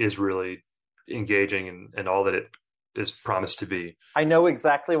is really engaging and all that it is promised to be. I know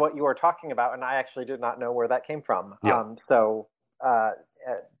exactly what you are talking about, and I actually did not know where that came from. Yeah.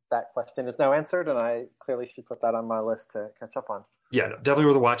 that question is now answered, and I clearly should put that on my list to catch up on. Yeah, no, definitely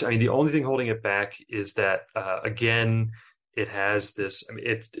worth a watch. I mean, the only thing holding it back is that again, it has this. I mean,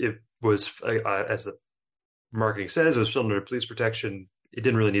 it was as the marketing says, it was filmed under police protection. It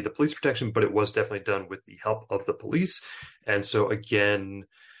didn't really need the police protection, but it was definitely done with the help of the police. And so again,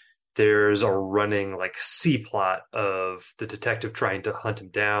 there's a running like C plot of the detective trying to hunt him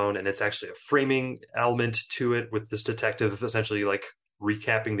down, and it's actually a framing element to it with this detective essentially like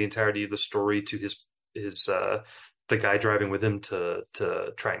recapping the entirety of the story to his the guy driving with him to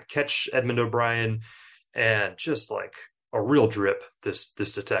try and catch Edmund O'Brien, and just like a real drip, this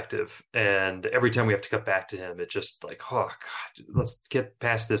detective. And every time we have to cut back to him, it just like, oh God, let's get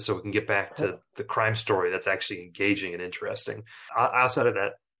past this so we can get back to the crime story that's actually engaging and interesting. Outside of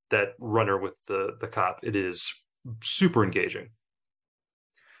that runner with the cop, it is super engaging.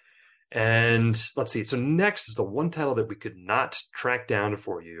 And let's see. So next is the one title that we could not track down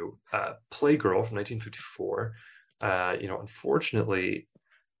for you, Playgirl from 1954. Unfortunately,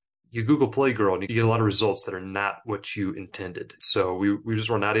 you Google Playgirl and you get a lot of results that are not what you intended. So we just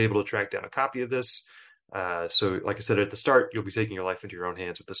were not able to track down a copy of this. So like I said at the start, you'll be taking your life into your own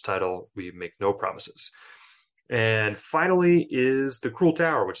hands with this title. We make no promises. And finally is The Cruel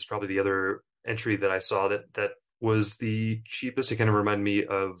Tower, which is probably the other entry that I saw that was the cheapest. It kind of reminded me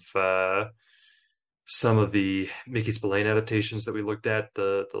of some of the Mickey Spillane adaptations that we looked at,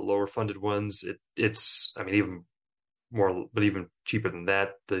 the lower funded ones. It's I mean, even more, but even cheaper than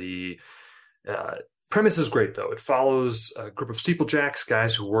that. The premise is great, though. It follows a group of steeplejacks,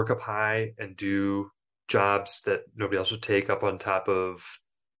 guys who work up high and do jobs that nobody else would take, up on top of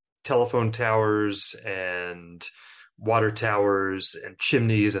telephone towers and water towers and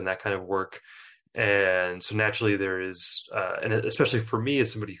chimneys and that kind of work. And so naturally there is, and especially for me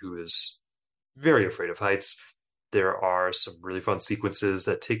as somebody who is very afraid of heights, there are some really fun sequences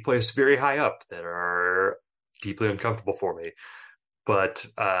that take place very high up that are deeply uncomfortable for me. But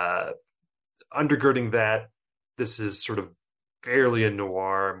undergirding that, this is sort of barely a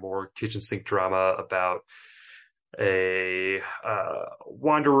noir, more kitchen sink drama about a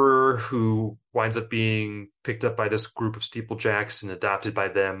wanderer who winds up being picked up by this group of steeplejacks and adopted by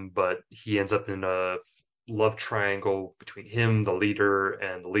them, but he ends up in a love triangle between him, the leader,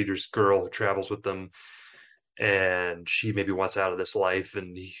 and the leader's girl who travels with them. And she maybe wants out of this life,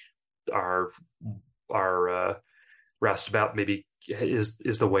 and our roustabout maybe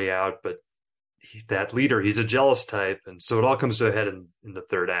is the way out, but that leader, he's a jealous type, and so it all comes to a head in the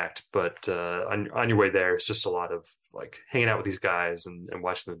third act. But on your way there, it's just a lot of like hanging out with these guys and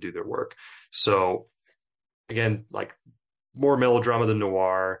watching them do their work. So again, like more melodrama than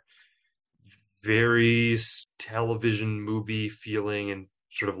noir, very television movie feeling, and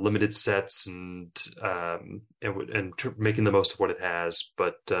sort of limited sets and making the most of what it has.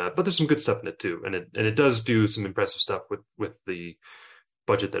 But there's some good stuff in it too, and it does do some impressive stuff with the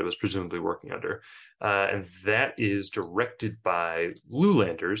budget that it was presumably working under. And that is directed by Lou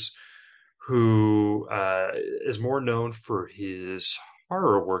Landers, who is more known for his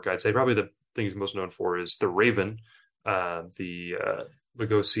horror work, I'd say. Probably the thing he's most known for is The Raven, the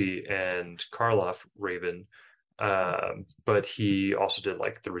Lugosi and Karloff Raven. But he also did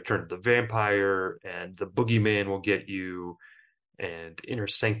like The Return of the Vampire and The Boogeyman Will Get You and Inner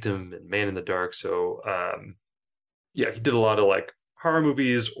Sanctum and Man in the Dark. So he did a lot of like horror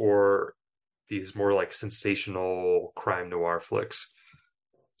movies or these more like sensational crime noir flicks.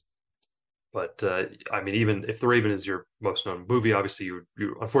 But I mean, even if The Raven is your most known movie, obviously you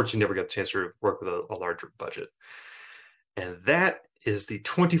unfortunately never got the chance to work with a larger budget. And that is the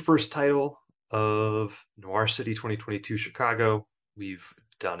 21st title of Noir City 2022 Chicago. We've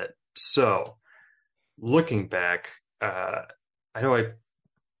done it. So looking back, I know I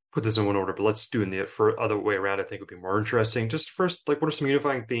put this in one order, but let's do it for other way around. I think would be more interesting. Just first, like, what are some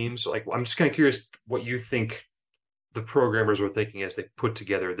unifying themes? Like, I'm just kind of curious what you think the programmers were thinking as they put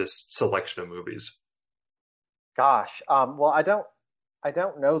together this selection of movies. Gosh, well, I don't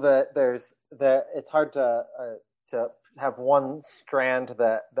know that it's hard to have one strand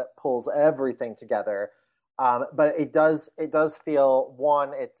that pulls everything together. But it does feel,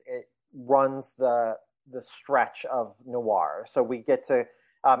 one, it runs the stretch of noir. So we get to,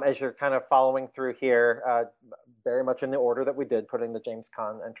 as you're kind of following through here, very much in the order that we did, putting the James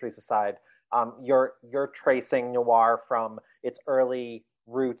Caan entries aside, you're tracing noir from its early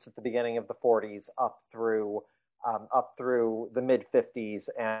roots at the beginning of the 40s up through the mid 50s,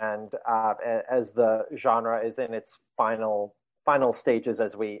 and as the genre is in its final stages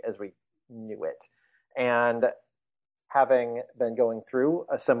as we knew it. And having been going through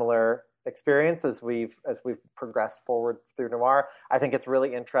a similar experience as we've progressed forward through noir. I think it's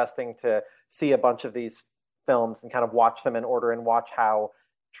really interesting to see a bunch of these films and kind of watch them in order and watch how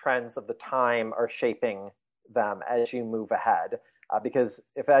trends of the time are shaping them as you move ahead. Because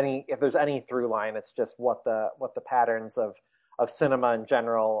if there's any through line, it's just what the patterns of cinema in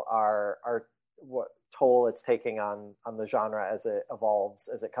general are what toll it's taking on the genre as it evolves,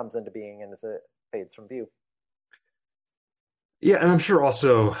 as it comes into being, and as it fades from view. Yeah, and I'm sure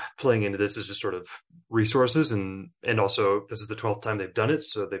also playing into this is just sort of resources, and also this is the 12th time they've done it,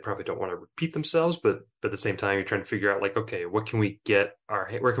 so they probably don't want to repeat themselves, but at the same time you're trying to figure out like, okay, where can we get our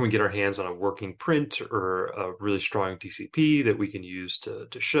hands on a working print or a really strong DCP that we can use to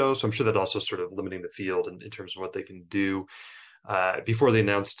show. So I'm sure that also sort of limiting the field in terms of what they can do. Before they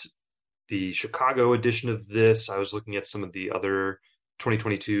announced the Chicago edition of this, I was looking at some of the other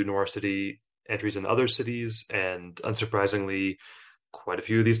 2022 Noir City entries in other cities, and unsurprisingly, quite a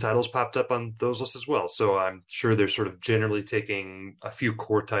few of these titles popped up on those lists as well. So I'm sure they're sort of generally taking a few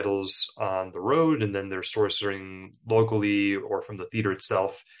core titles on the road, and then they're sourcing locally or from the theater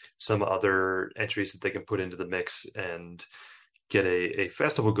itself some other entries that they can put into the mix and get a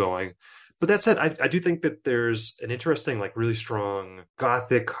festival going. But that said, I do think that there's an interesting, like really strong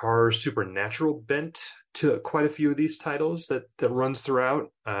gothic horror supernatural bent to quite a few of these titles that runs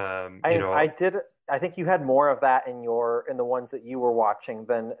throughout. I think you had more of that in the ones that you were watching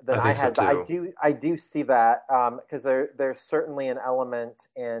than I I think so had. But too. I do see that because there's certainly an element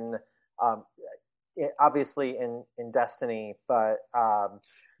in obviously in Destiny, Yeah, I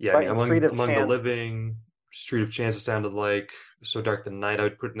but mean, in Street of among the Chance. living, Street of Chance, it sounded like So Dark the Night, I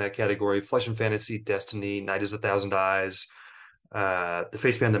would put in that category. Flesh and Fantasy, Destiny, Night is a Thousand Eyes. The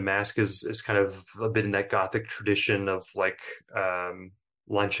Face Behind the Mask is kind of a bit in that gothic tradition of like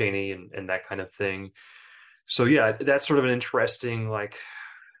Lon Chaney and that kind of thing. So yeah, that's sort of an interesting like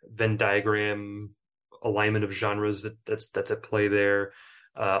Venn diagram alignment of genres that's at play there.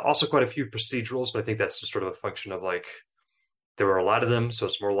 Also quite a few procedurals, but I think that's just sort of a function of like there were a lot of them, so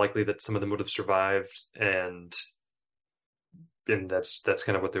it's more likely that some of them would have survived, and that's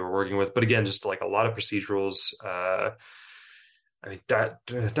kind of what they were working with. But again, just like a lot of procedurals. I mean,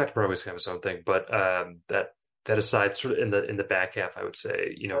 Dr. Broadway's kind of its own thing, but that aside, sort of in the back half, I would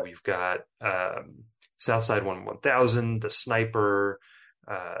say, we've got Southside 1000, The Sniper,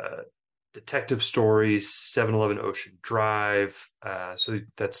 Detective Stories, 7-Eleven Ocean Drive. So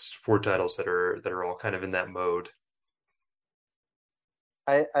that's 4 titles that are all kind of in that mode.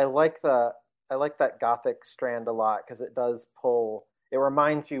 I like that gothic strand a lot because it does pull. It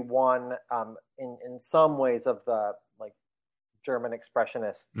reminds you one in some ways of the like German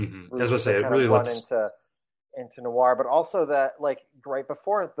expressionist Mm-hmm. I was roots gonna that they say it kind of really run lets. into noir, but also that like right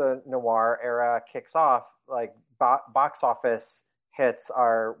before the noir era kicks off, like box office hits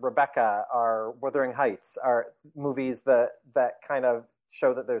are Rebecca, are Wuthering Heights, are movies that kind of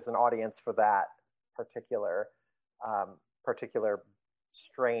show that there's an audience for that particular particular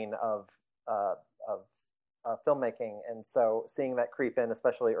strain uh, of filmmaking, and so seeing that creep in,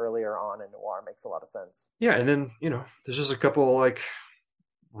 especially earlier on in noir, makes a lot of sense. Yeah, and then there's just a couple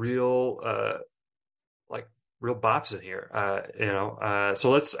real like real bops in here. So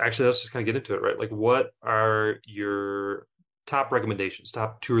let's just kind of get into it, right? Like, what are your top recommendations,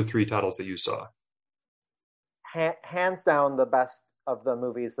 top 2 or 3 titles that you saw? Hands down, the best of the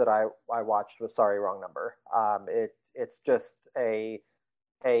movies that I watched was Sorry Wrong Number. It's just a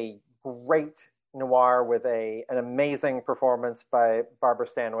great noir with an amazing performance by Barbara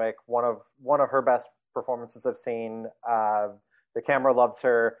Stanwyck, one of her best performances I've seen. The camera loves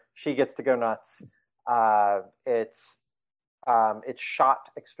her. She gets to go nuts. It's shot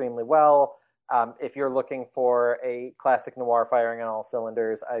extremely well. If you're looking for a classic noir firing on all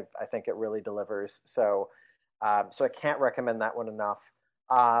cylinders, I think it really delivers. So I can't recommend that one enough.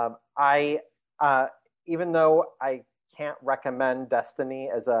 I Even though I can't recommend Destiny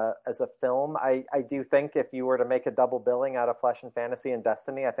as a film, I do think if you were to make a double billing out of Flesh and Fantasy and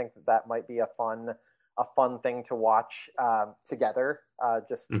Destiny, I think that might be a fun thing to watch together.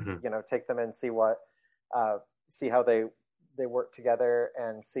 Just Hmm. take them and see how they work together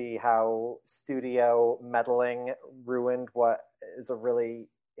and see how studio meddling ruined what is a really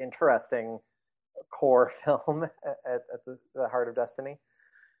interesting core film at the heart of Destiny.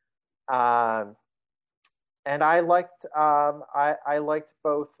 Um, and I liked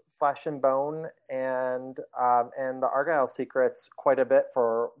both Flesh and Bone and the Argyle Secrets quite a bit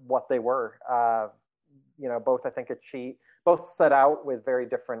for what they were. Both I think both set out with very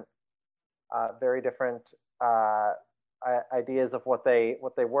different ideas of what they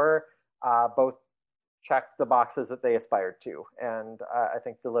were. Both checked the boxes that they aspired to, and I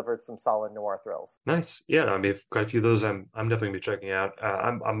think delivered some solid noir thrills. Nice. Yeah, I mean, quite a few of those I'm definitely gonna be checking out.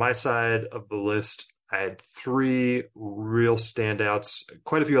 I'm on my side of the list. I had three real standouts,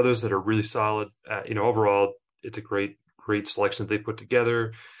 quite a few others that are really solid. Overall, it's a great selection that they put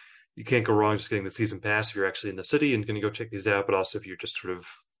together. You can't go wrong just getting the season pass if you're actually in the city and going to go check these out. But also, if you're just sort of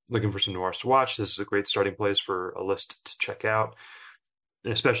looking for some noirs to watch, this is a great starting place for a list to check out.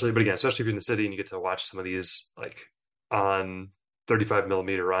 And especially if you're in the city and you get to watch some of these like on 35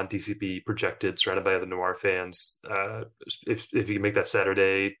 millimeter on DCP projected, surrounded by other noir fans. If you can make that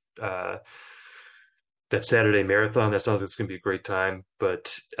Saturday marathon, that sounds like it's going to be a great time.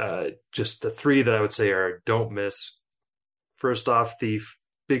 But just the three that I would say are don't miss. First off, Thief.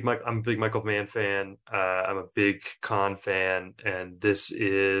 I'm a big Michael Mann fan. I'm a big Khan fan, and this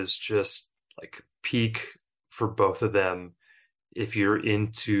is just like peak for both of them. If you're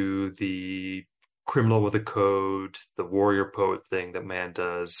into the criminal with a code, the warrior poet thing that Mann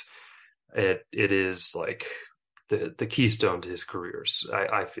does, it is like the keystone to his careers.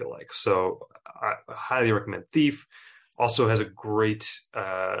 I feel like so. I highly recommend Thief. Also has a great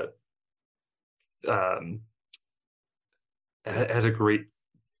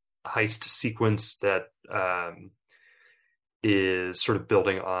heist sequence that is sort of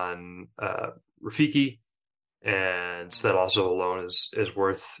building on Rafiki, and so that also alone is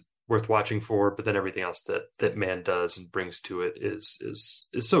worth watching for. But then everything else that Mann does and brings to it is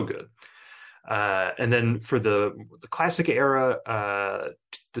so good. And then for the classic era,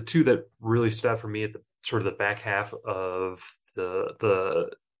 the two that really stood out for me at the sort of the back half of the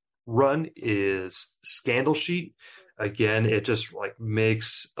run is Scandal Sheet. Again, it just like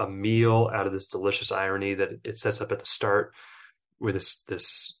makes a meal out of this delicious irony that it sets up at the start with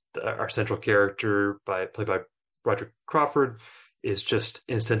this our central character played by Roger Crawford is just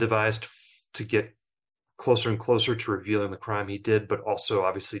incentivized to get closer and closer to revealing the crime he did, but also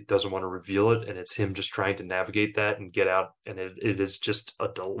obviously doesn't want to reveal it. And it's him just trying to navigate that and get out. And it is just a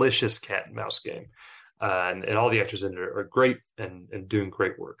delicious cat and mouse game. And all the actors in it are great and doing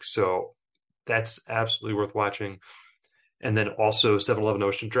great work. So that's absolutely worth watching. And then also 7-Eleven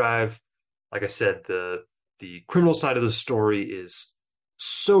Ocean Drive. Like I said, the criminal side of the story is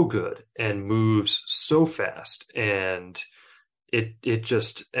so good and moves so fast. And it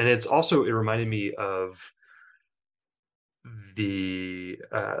reminded me of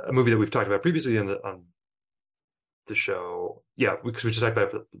a movie that we've talked about previously on the show. Yeah, because we just talked about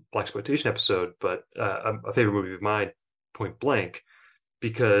it for the Blaxploitation episode, but a favorite movie of mine, Point Blank,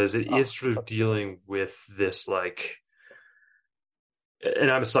 because it is sort of dealing with this like,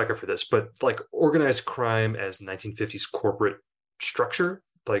 and I'm a sucker for this, but like organized crime as 1950s corporate structure.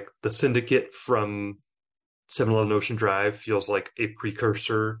 Like the syndicate from 7-Eleven Ocean Drive feels like a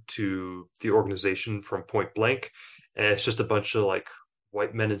precursor to the organization from Point Blank. And it's just a bunch of like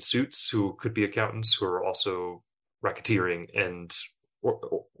white men in suits who could be accountants who are also racketeering and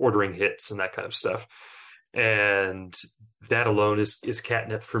ordering hits and that kind of stuff. And that alone is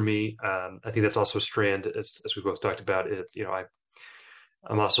catnip for me. I think that's also a strand, as we both talked about it.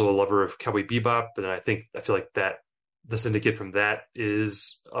 I'm also a lover of Cowboy Bebop, and I feel like that the syndicate from that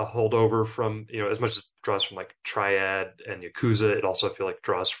is a holdover from, as much as it draws from like Triad and Yakuza, it also I feel like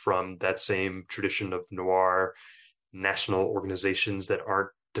draws from that same tradition of noir national organizations that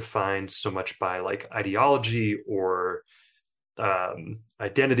aren't defined so much by like ideology or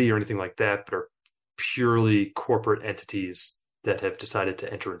identity or anything like that, but are purely corporate entities that have decided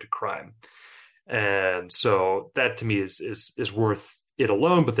to enter into crime. And so that to me is worth it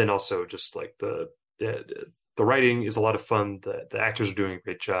alone, but then also just like the writing is a lot of fun. The actors are doing a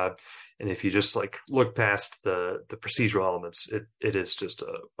great job. And if you just like look past the procedural elements, it is just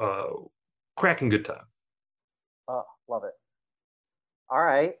a cracking good time. Oh, love it. All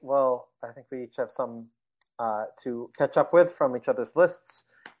right. Well, I think we each have some to catch up with from each other's lists.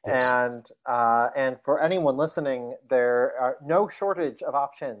 Yes. And for anyone listening, there are no shortage of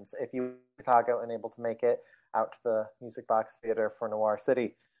options if you're in Chicago and able to make it out to the Music Box Theater for Noir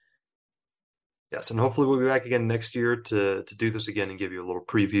City. Yes, and hopefully we'll be back again next year to do this again and give you a little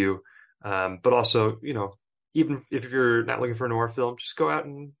preview. But also, even if you're not looking for a noir film, just go out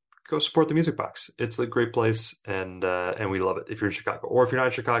and go support the Music Box. It's a great place, and we love it. If you're in Chicago, or if you're not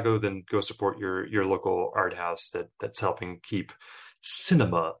in Chicago, then go support your local art house that's helping keep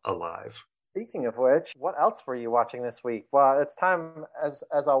cinema alive. Speaking of which, what else were you watching this week? Well, it's time, as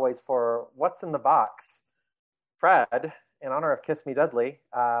always, for What's in the Box. Fred, in honor of Kiss Me Deadly,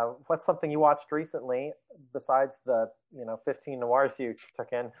 what's something you watched recently besides the 15 noirs you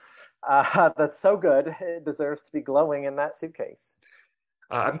took in that's so good it deserves to be glowing in that suitcase?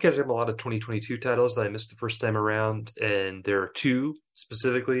 I'm catching up on a lot of 2022 titles that I missed the first time around, and there are two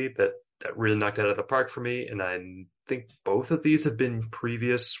specifically that really knocked it out of the park for me. And I think both of these have been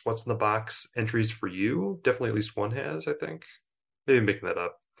previous What's in the Box entries for you. Definitely, at least one has. I think maybe I'm making that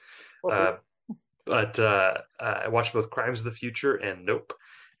up. We'll see. Uh, but I watched both Crimes of the Future and Nope,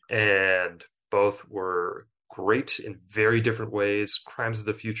 and both were great in very different ways. Crimes of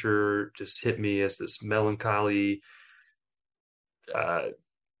the Future just hit me as this melancholy uh,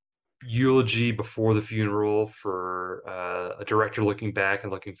 eulogy before the funeral for a director looking back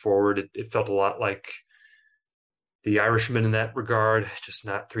and looking forward. It felt a lot like The Irishman in that regard, just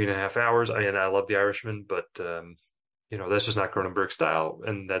not 3.5 hours. I mean, I love The Irishman, but that's just not Cronenberg style,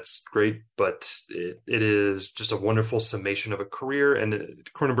 and that's great. But it is just a wonderful summation of a career, and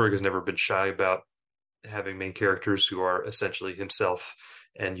Cronenberg has never been shy about having main characters who are essentially himself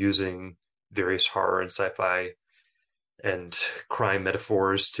and using various horror and sci-fi and crime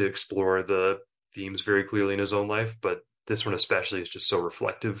metaphors to explore the themes very clearly in his own life. But this one especially is just so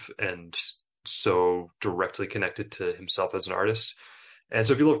reflective and so directly connected to himself as an artist. And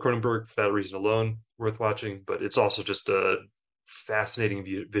so if you love Cronenberg for that reason alone, worth watching. But it's also just a fascinating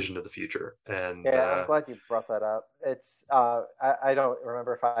vision of the future. And Yeah, I'm glad you brought that up. It's I don't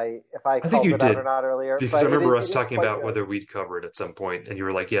remember if I I think called you it out or did, not earlier, because but I remember it us is talking quite about good. whether we'd cover it at some point, and you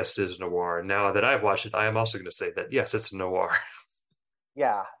were like, "Yes, it is noir." And now that I've watched it, I am also going to say that yes, it's noir.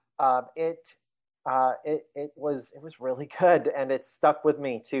 Yeah, it was really good, and it stuck with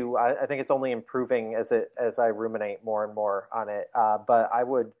me too. I think it's only improving as I ruminate more and more on it. But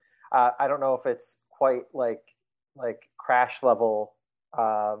I don't know if it's quite like Crash level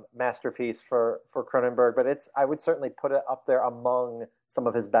masterpiece for Cronenberg, but I would certainly put it up there among some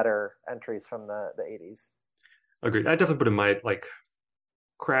of his better entries from the 80s. Agreed. I definitely put in my like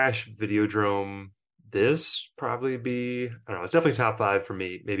Crash, Videodrome. This probably be, I don't know. It's definitely top five for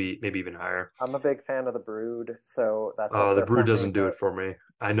me. Maybe even higher. I'm a big fan of The Brood, so that's up The there Brood for me. doesn't do it But for me.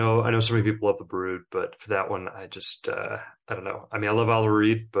 I know so many people love The Brood, but for that one, I don't know. I mean, I love Oliver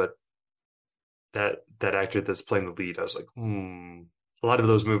Reed, but that actor that's playing the lead, I was like, hmm. A lot of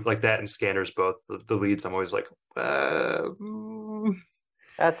those movies like that and Scanners, both the leads, I'm always like,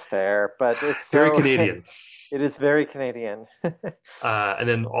 that's fair, but it's very so Canadian. it is very Canadian. And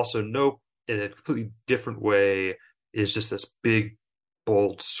then also Nope, in a completely different way, is just this big,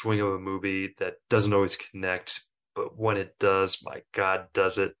 bold swing of a movie that doesn't always connect, but when it does, my God,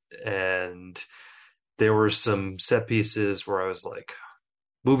 does it. And there were some set pieces where I was like,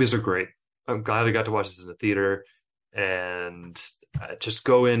 movies are great. I'm glad I got to watch this in the theater, and just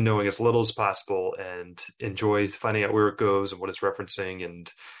go in knowing as little as possible and enjoy finding out where it goes and what it's referencing,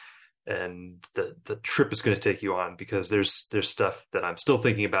 and the trip is going to take you on, because there's stuff that I'm still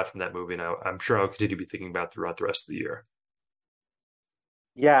thinking about from that movie now. I'm sure I'll continue to be thinking about throughout the rest of the year.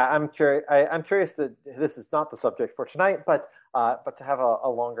 Yeah, I'm curious. I'm curious that this is not the subject for tonight, but to have a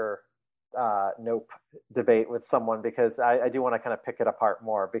longer Nope debate with someone, because I do want to kind of pick it apart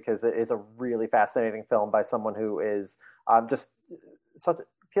more, because it is a really fascinating film by someone who is just such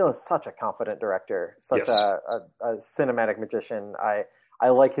Peele is such a confident director, such Yes. a cinematic magician. I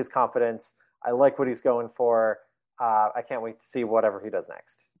like his confidence. I like what he's going for. I can't wait to see whatever he does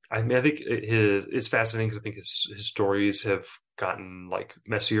next. I mean, I think it's fascinating because I think his stories have gotten like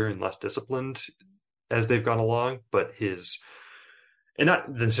messier and less disciplined as they've gone along, but and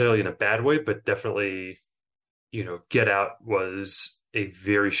not necessarily in a bad way, but definitely, Get Out was a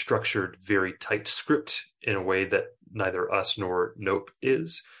very structured, very tight script in a way that neither Us nor Nope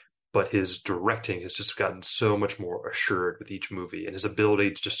is. But his directing has just gotten so much more assured with each movie, and his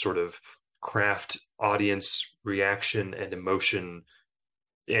ability to just sort of craft audience reaction and emotion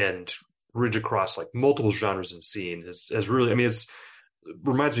and bridge across like multiple genres and scene has really, I mean, it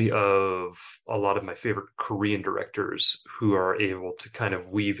reminds me of a lot of my favorite Korean directors who are able to kind of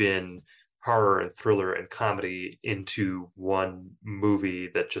weave in horror and thriller and comedy into one movie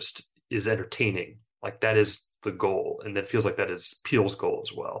that just is entertaining. Like that is the goal, and that feels like that is Peele's goal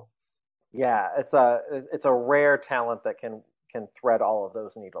as well. Yeah, it's a rare talent that can thread all of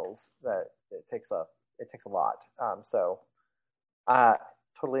those needles. That it takes a lot. So uh,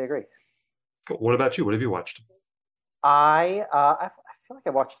 totally agree. Cool. What about you? What have you watched? I feel like I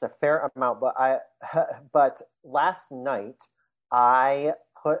watched a fair amount, but I but last night I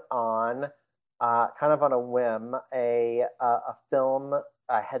put on kind of on a whim a film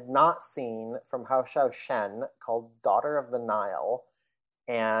I had not seen from Hao Xiao Shen called Daughter of the Nile,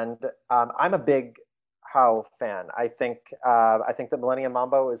 and I'm a big Hao fan. I think that Millennium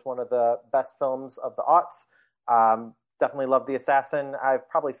Mambo is one of the best films of the aughts. Definitely love The Assassin. I've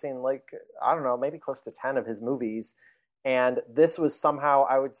probably seen, like, I don't know, maybe close to 10 of his movies. And this was somehow,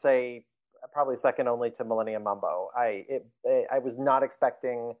 I would say, probably second only to Millennium Mambo. I was not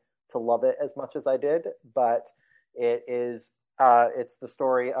expecting to love it as much as I did, but it's the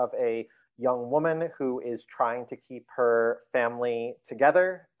story of a young woman who is trying to keep her family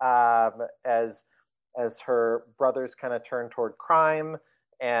together as her brothers kind of turn toward crime,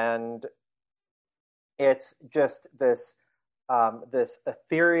 and it's just this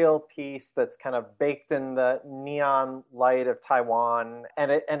ethereal piece that's kind of baked in the neon light of Taiwan,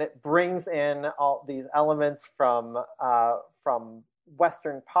 and it brings in all these elements from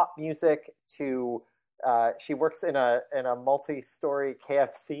Western pop music to she works in a multi-story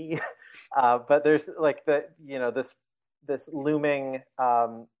KFC, but there's like this looming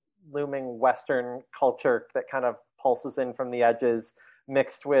Western culture that kind of pulses in from the edges,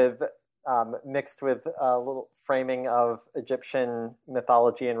 mixed with a little framing of Egyptian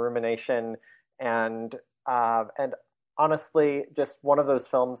mythology and rumination, and honestly, just one of those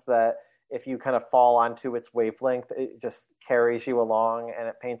films that if you kind of fall onto its wavelength, it just carries you along, and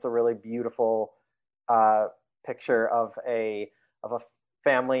it paints a really beautiful picture of a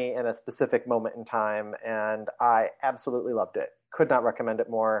family in a specific moment in time, and I absolutely loved it. Could not recommend it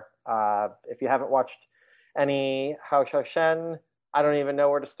more. If you haven't watched any Hao Xiaoshen, I don't even know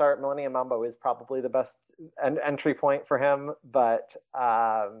where to start. Millennium Mambo is probably the best entry point for him, but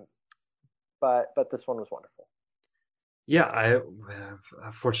this one was wonderful. Yeah, I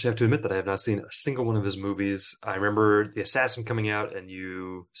unfortunately have to admit that I have not seen a single one of his movies. I remember The Assassin coming out and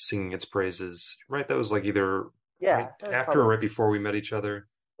you singing its praises. Right, that was like either right after or right before we met each other.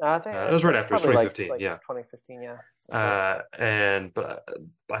 I think it was right after. It was 2015. Like yeah, 2015. Yeah. But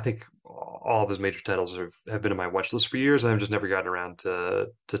I think all of his major titles have been in my watch list for years. I've just never gotten around to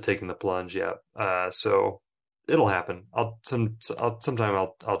taking the plunge yet. So it'll happen. I'll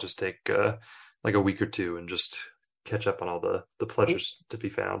just take like a week or two and just catch up on all the pleasures to be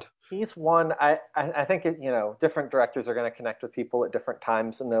found. He's one. I think different directors are going to connect with people at different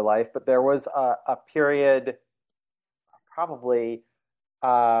times in their life, but there was a period, probably.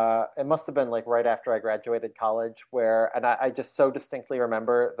 It must have been like right after I graduated college, and I just so distinctly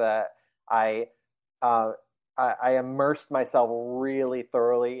remember that I immersed myself really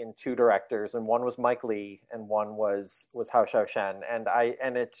thoroughly in two directors, and one was Mike Leigh, and one was Hao Xiaoshen,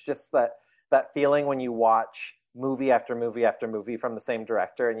 and it's just that feeling when you watch movie after movie after movie from the same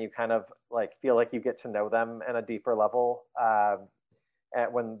director, and you kind of like feel like you get to know them in a deeper level,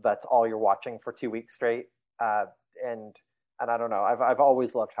 and when that's all you're watching for 2 weeks straight, and I don't know. I've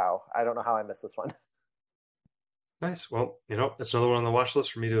always loved Hao. I don't know how I missed this one. Nice. Well, it's another one on the watch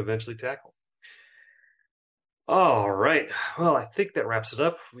list for me to eventually tackle. All right. Well, I think that wraps it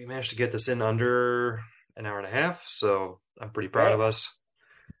up. We managed to get this in under an hour and a half, so I'm pretty proud of us.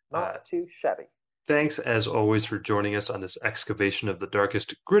 Not too shabby. Thanks, as always, for joining us on this excavation of the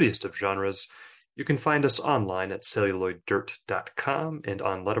darkest, grittiest of genres. You can find us online at celluloiddirt.com and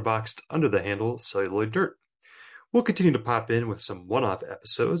on Letterboxd under the handle Celluloid Dirt. We'll continue to pop in with some one-off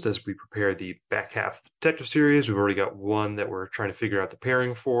episodes as we prepare the back half of the detective series. We've already got one that we're trying to figure out the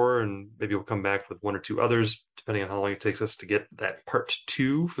pairing for, and maybe we'll come back with one or two others, depending on how long it takes us to get that part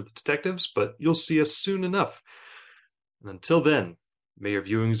 2 for the detectives, but you'll see us soon enough. And until then, may your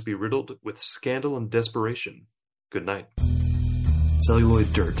viewings be riddled with scandal and desperation. Good night.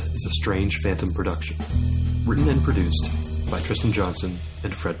 Celluloid Dirt is a Strange Phantom production. Written and produced by Tristan Johnson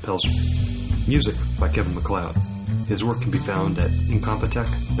and Fred Pelzer. Music by Kevin MacLeod. His work can be found at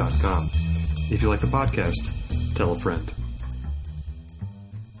incompetech.com. If you like the podcast, tell a friend.